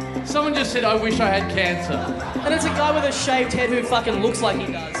 Fuck. Someone just said, I wish I had cancer. And it's a guy with a shaved head who fucking looks like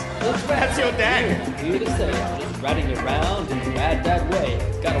he does. That's your dad. Here to say, I'm just riding around in the Rad Dad way.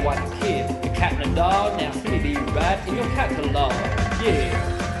 Got a wife, a kid, a cat and a dog. Now see me be right in your catalog. Yeah.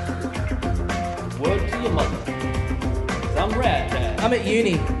 Word to your mother. I'm Rat Dad. I'm at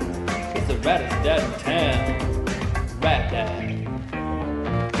uni. He's the raddest dad in town. Rat Dad.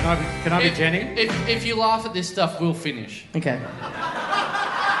 Can I be Jenny? If you laugh at this stuff, we'll finish. Okay.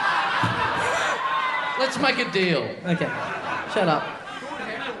 Let's make a deal. Okay. Shut up.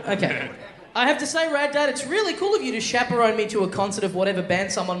 Okay. I have to say, Rad Dad, it's really cool of you to chaperone me to a concert of whatever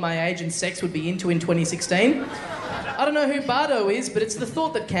band someone my age and sex would be into in 2016. I don't know who Bardo is, but it's the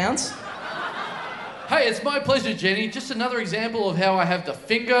thought that counts. Hey, it's my pleasure, Jenny. Just another example of how I have the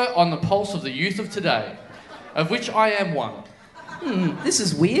finger on the pulse of the youth of today, of which I am one. This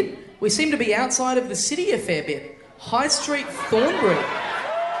is weird. We seem to be outside of the city a fair bit. High Street, Thornbury.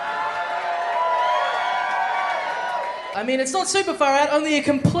 I mean, it's not super far out. Only a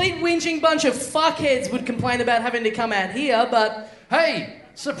complete whinging bunch of fuckheads would complain about having to come out here, but... Hey,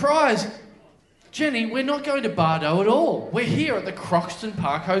 surprise! Jenny, we're not going to Bardo at all. We're here at the Croxton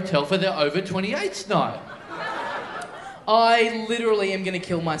Park Hotel for their over 28s night. I literally am going to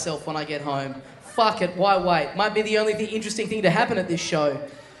kill myself when I get home. Fuck it, why wait? Might be the only interesting thing to happen at this show.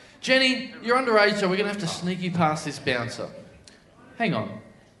 Jenny, you're underage, so we're going to have to sneak you past this bouncer. Hang on.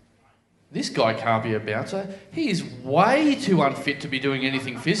 This guy can't be a bouncer. He is way too unfit to be doing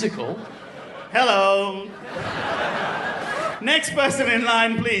anything physical. Hello. Next person in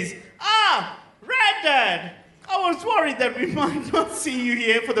line, please. Ah, Rad Dad. I was worried that we might not see you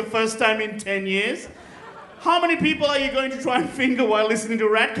here for the first time in 10 years. How many people are you going to try and finger while listening to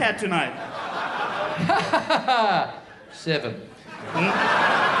Rat Cat tonight? 7.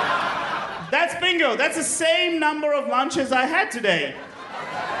 That's bingo. That's the same number of lunches I had today.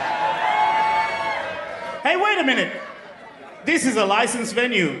 Hey, wait a minute. This is a licensed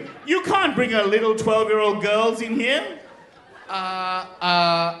venue. You can't bring a little 12-year-old girls in here. That's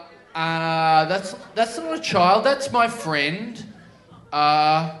not a child. That's my friend.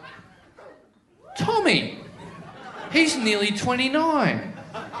 Tommy. He's nearly 29.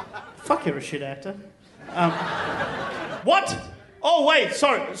 Fuck, you're a shit actor. What? Oh, wait,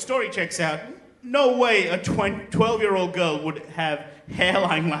 sorry, the story checks out. No way a 12-year-old girl would have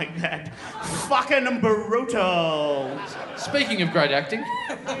hairline like that. Fucking brutal. Speaking of great acting.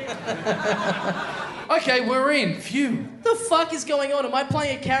 Okay, we're in. Phew. The fuck is going on? Am I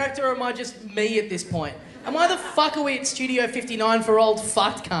playing a character or am I just me at this point? Am I the fuckaway at Studio 59 for old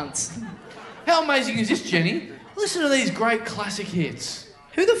fucked cunts? How amazing is this, Jenny? Listen to these great classic hits.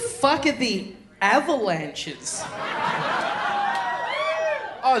 Who the fuck are the Avalanches?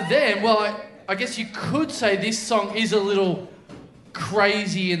 Oh, them? Well, I guess you could say this song is a little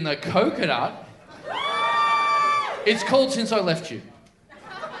crazy in the coconut. It's called Since I Left You.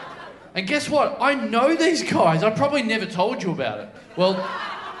 And guess what? I know these guys. I probably never told you about it. Well,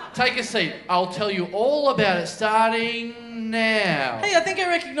 take a seat. I'll tell you all about it starting now. Hey, I think I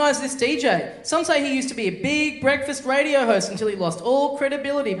recognise this DJ. Some say he used to be a big breakfast radio host until he lost all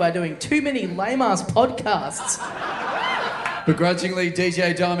credibility by doing too many lame-ass podcasts. Begrudgingly,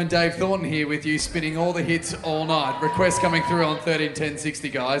 DJ Diamond Dave Thornton here with you, spinning all the hits all night. Requests coming through on 131060,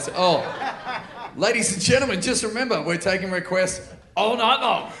 guys. Oh, ladies and gentlemen, just remember, we're taking requests all night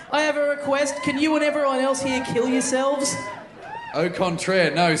long. I have a request. Can you and everyone else here kill yourselves? Au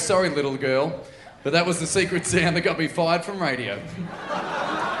contraire. No, sorry, little girl. But that was the secret sound that got me fired from radio.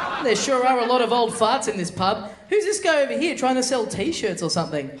 There sure are a lot of old farts in this pub. Who's this guy over here trying to sell T-shirts or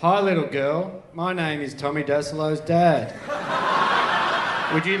something? Hi, little girl. My name is Tommy Dacilo's dad.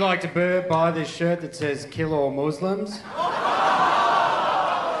 Would you like to buy this shirt that says "Kill all Muslims"?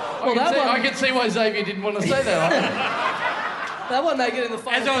 I can see why Xavier didn't want to say that. That won't make it in the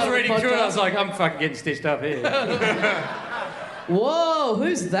final. As I was reading through it, I was like, I'm fucking getting stitched up here. Whoa,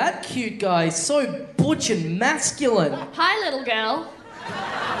 who's that cute guy? So butch and masculine. Hi, little girl.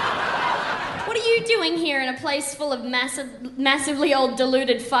 What are you doing here in a place full of massively old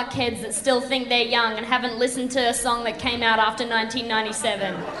deluded fuckheads that still think they're young and haven't listened to a song that came out after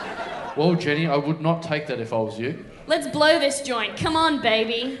 1997? Well, Jenny, I would not take that if I was you. Let's blow this joint. Come on,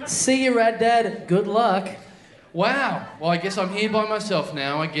 baby. See you, Rad Dad. Good luck. Wow. Well, I guess I'm here by myself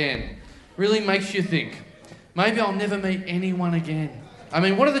now again. Really makes you think. Maybe I'll never meet anyone again. I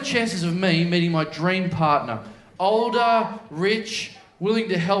mean, what are the chances of me meeting my dream partner? Older, rich, willing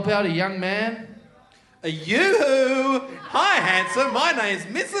to help out a young man? Yoo-hoo! Hi, handsome. My name's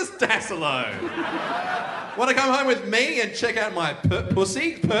Mrs. Dacilo. Want to come home with me and check out my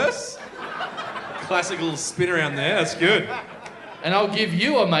purse? Classic little spin around there. That's good. And I'll give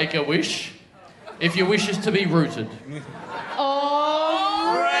you a make-a-wish if your wish is to be rooted.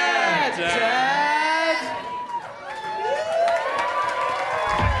 All right, Dad.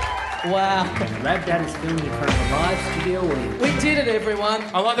 Wow. Rad Dad is filming in front of a live studio audience. We did it, everyone.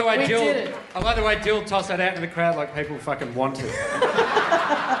 I like the way We Dill. did it. I like the way Dill tossed that out to the crowd like people fucking want it.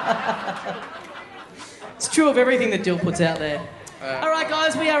 It's true of everything that Dill puts out there. All right,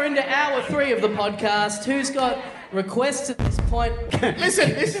 guys, we are into hour 3 of the podcast. Who's got requests at this point? Listen,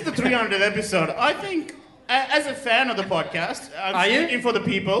 this is the 300th episode. I think, as a fan of the podcast, I'm speaking for the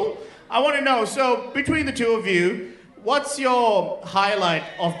people. I want to know, so between the two of you, what's your highlight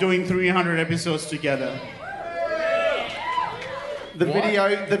of doing 300 episodes together? The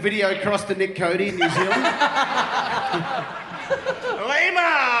video crossed to Nick Cody in New Zealand. Lehmo!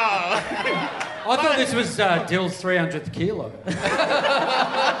 I thought this was Dill's 300th kilo.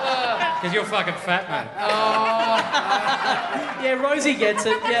 Because you're fucking fat, mate. Yeah, Rosie gets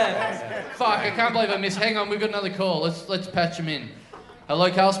it, yeah. Fuck, I can't believe I missed. Hang on, we've got another call. Let's patch him in.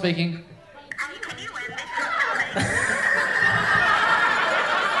 Hello, Carl speaking.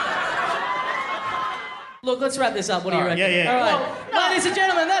 Look, let's wrap this up. What do you reckon? Yeah. All right. Ladies and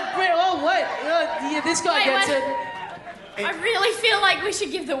gentlemen, this guy gets it. I really feel like we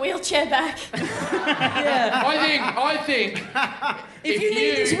should give the wheelchair back. Yeah. I think. If you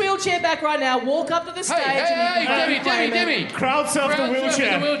need this wheelchair back right now, walk up to the stage. Hey, Demi. Crowd surf the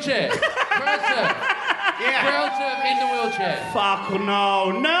wheelchair. In the wheelchair. Crowd surf. Yeah. Crowd surf in the wheelchair. Fuck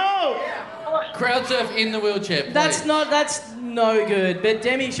no. Crowd surf in the wheelchair, please. That's no good. But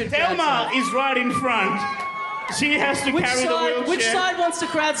Demi should. Thelma is right in front. She has to carry the wheelchair. Which side wants to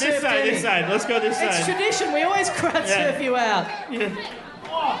crowd surf? This side. Let's go this side. It's tradition. We always crowd surf you out.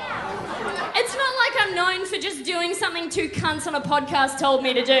 It's not like I'm known for just doing something two cunts on a podcast told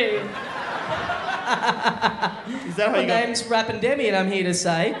me to do. Is that how My you name's Rappin' Demi, and I'm here to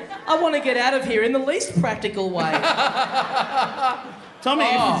say I want to get out of here in the least practical way. Tommy,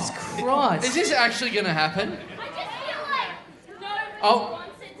 Jesus Christ. Is this actually going to happen? I just feel like no one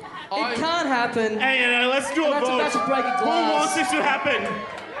wants it to happen. It can't happen. Hey, let's do a That's vote. about to break a Who glass. wants this to happen?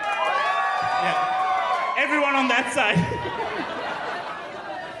 Yeah. Everyone on that side.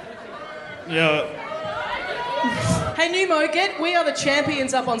 Yeah. Hey, Numo, get We Are the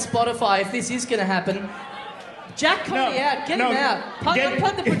Champions up on Spotify if this is going to happen. Jack Cody out. Get him out. Plug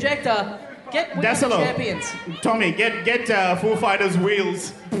the projector. Get We Are the Champions. Tommy, get Foo Fighters'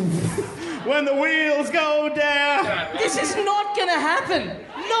 Wheels. When the wheels go down. This is not going to happen.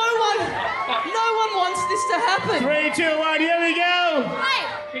 No one wants this to happen. 3, 2, 1, here we go.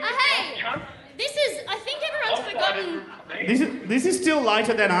 Hey, this is, I think everyone's forgotten. This is still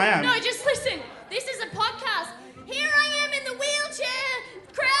lighter than I am. No, just listen. This is a podcast. Here I am in the wheelchair.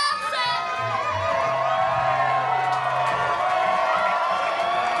 Crowd surf.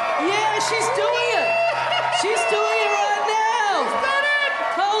 Yeah, she's doing it. She's doing it right now. She's done it.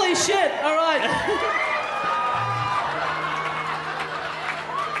 Holy shit. All right.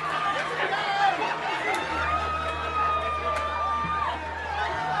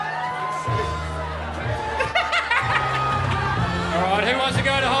 All right, who wants to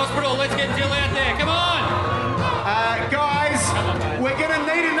go to hospital? Let's get Dill out there. Come on. Guys, we're going to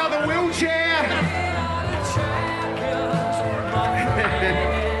need another wheelchair.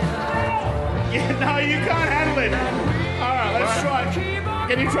 Yeah, no, you can't handle it. All right, let's try.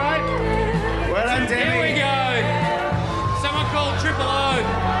 Can you try it? Well done, Demi. Here we go. Someone call Triple O.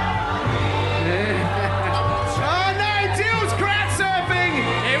 Oh no, Dill's crowd surfing.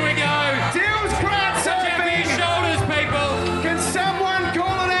 Here we go. Dill's crowd Watch out for your surfing. shoulders, people. Can someone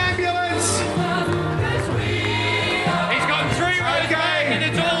call an ambulance? He's got 3 rows back and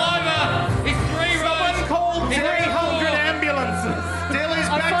it's all over. He's 3 rows. Call 300 ambulances. Dill is I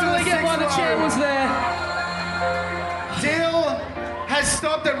back to finally the get why the 6th chair row. was there. Dill has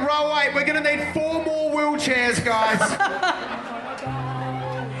stopped at row 8. We're going to need 4 more wheelchairs, guys.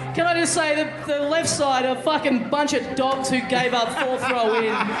 Can I just say that the left side, a fucking bunch of dogs who gave up 4th row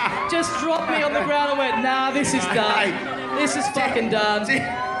in, just dropped me on the ground and went, nah, this is done. This is fucking done.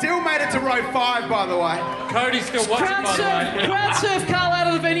 Dill made it to row 5, by the way. Cody's still watching, by the way. Crowd surf Carl out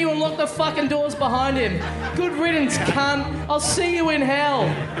of the venue and lock the fucking doors behind him. Good riddance, cunt. I'll see you in hell.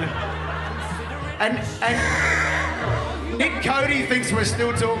 And Nick Cody thinks we're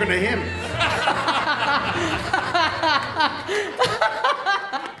still talking to him.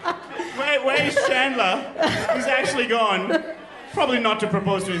 Where's Chandler? He's actually gone. Probably not to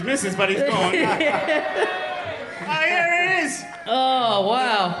propose to his missus, but he's gone. Here it is. Oh,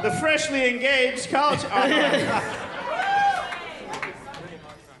 wow. The freshly engaged culture.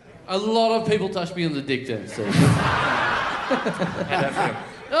 A lot of people touched me on the dick then, so.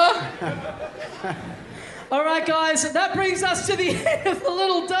 All right, guys, that brings us to the end of the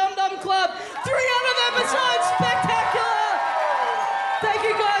Little Dum Dum Club. 300 episodes, spectacular! Thank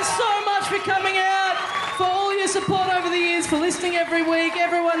you guys so much.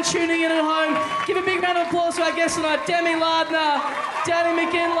 tuning in at home. Give a big round of applause to our guests tonight, Demi, Lardner, Danny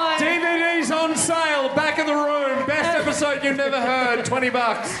McGinlay. DVD's on sale, back of the room. Best episode you've never heard, $20.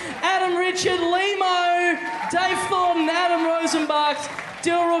 Adam Richard, Lehmo, Dave Thornton, Adam Rozenbachs,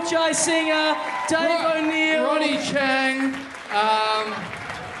 Dilruk, Jayasinha, Dave O'Neill, Ronnie Chang,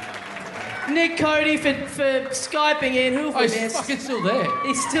 Nick Cody for Skyping in. Who have we he's missed? fucking still there.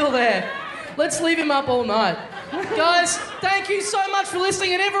 He's still there. Let's leave him up all night. Guys, thank you so much for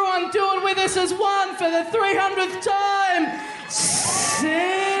listening, and everyone do it with us as one for the 300th time.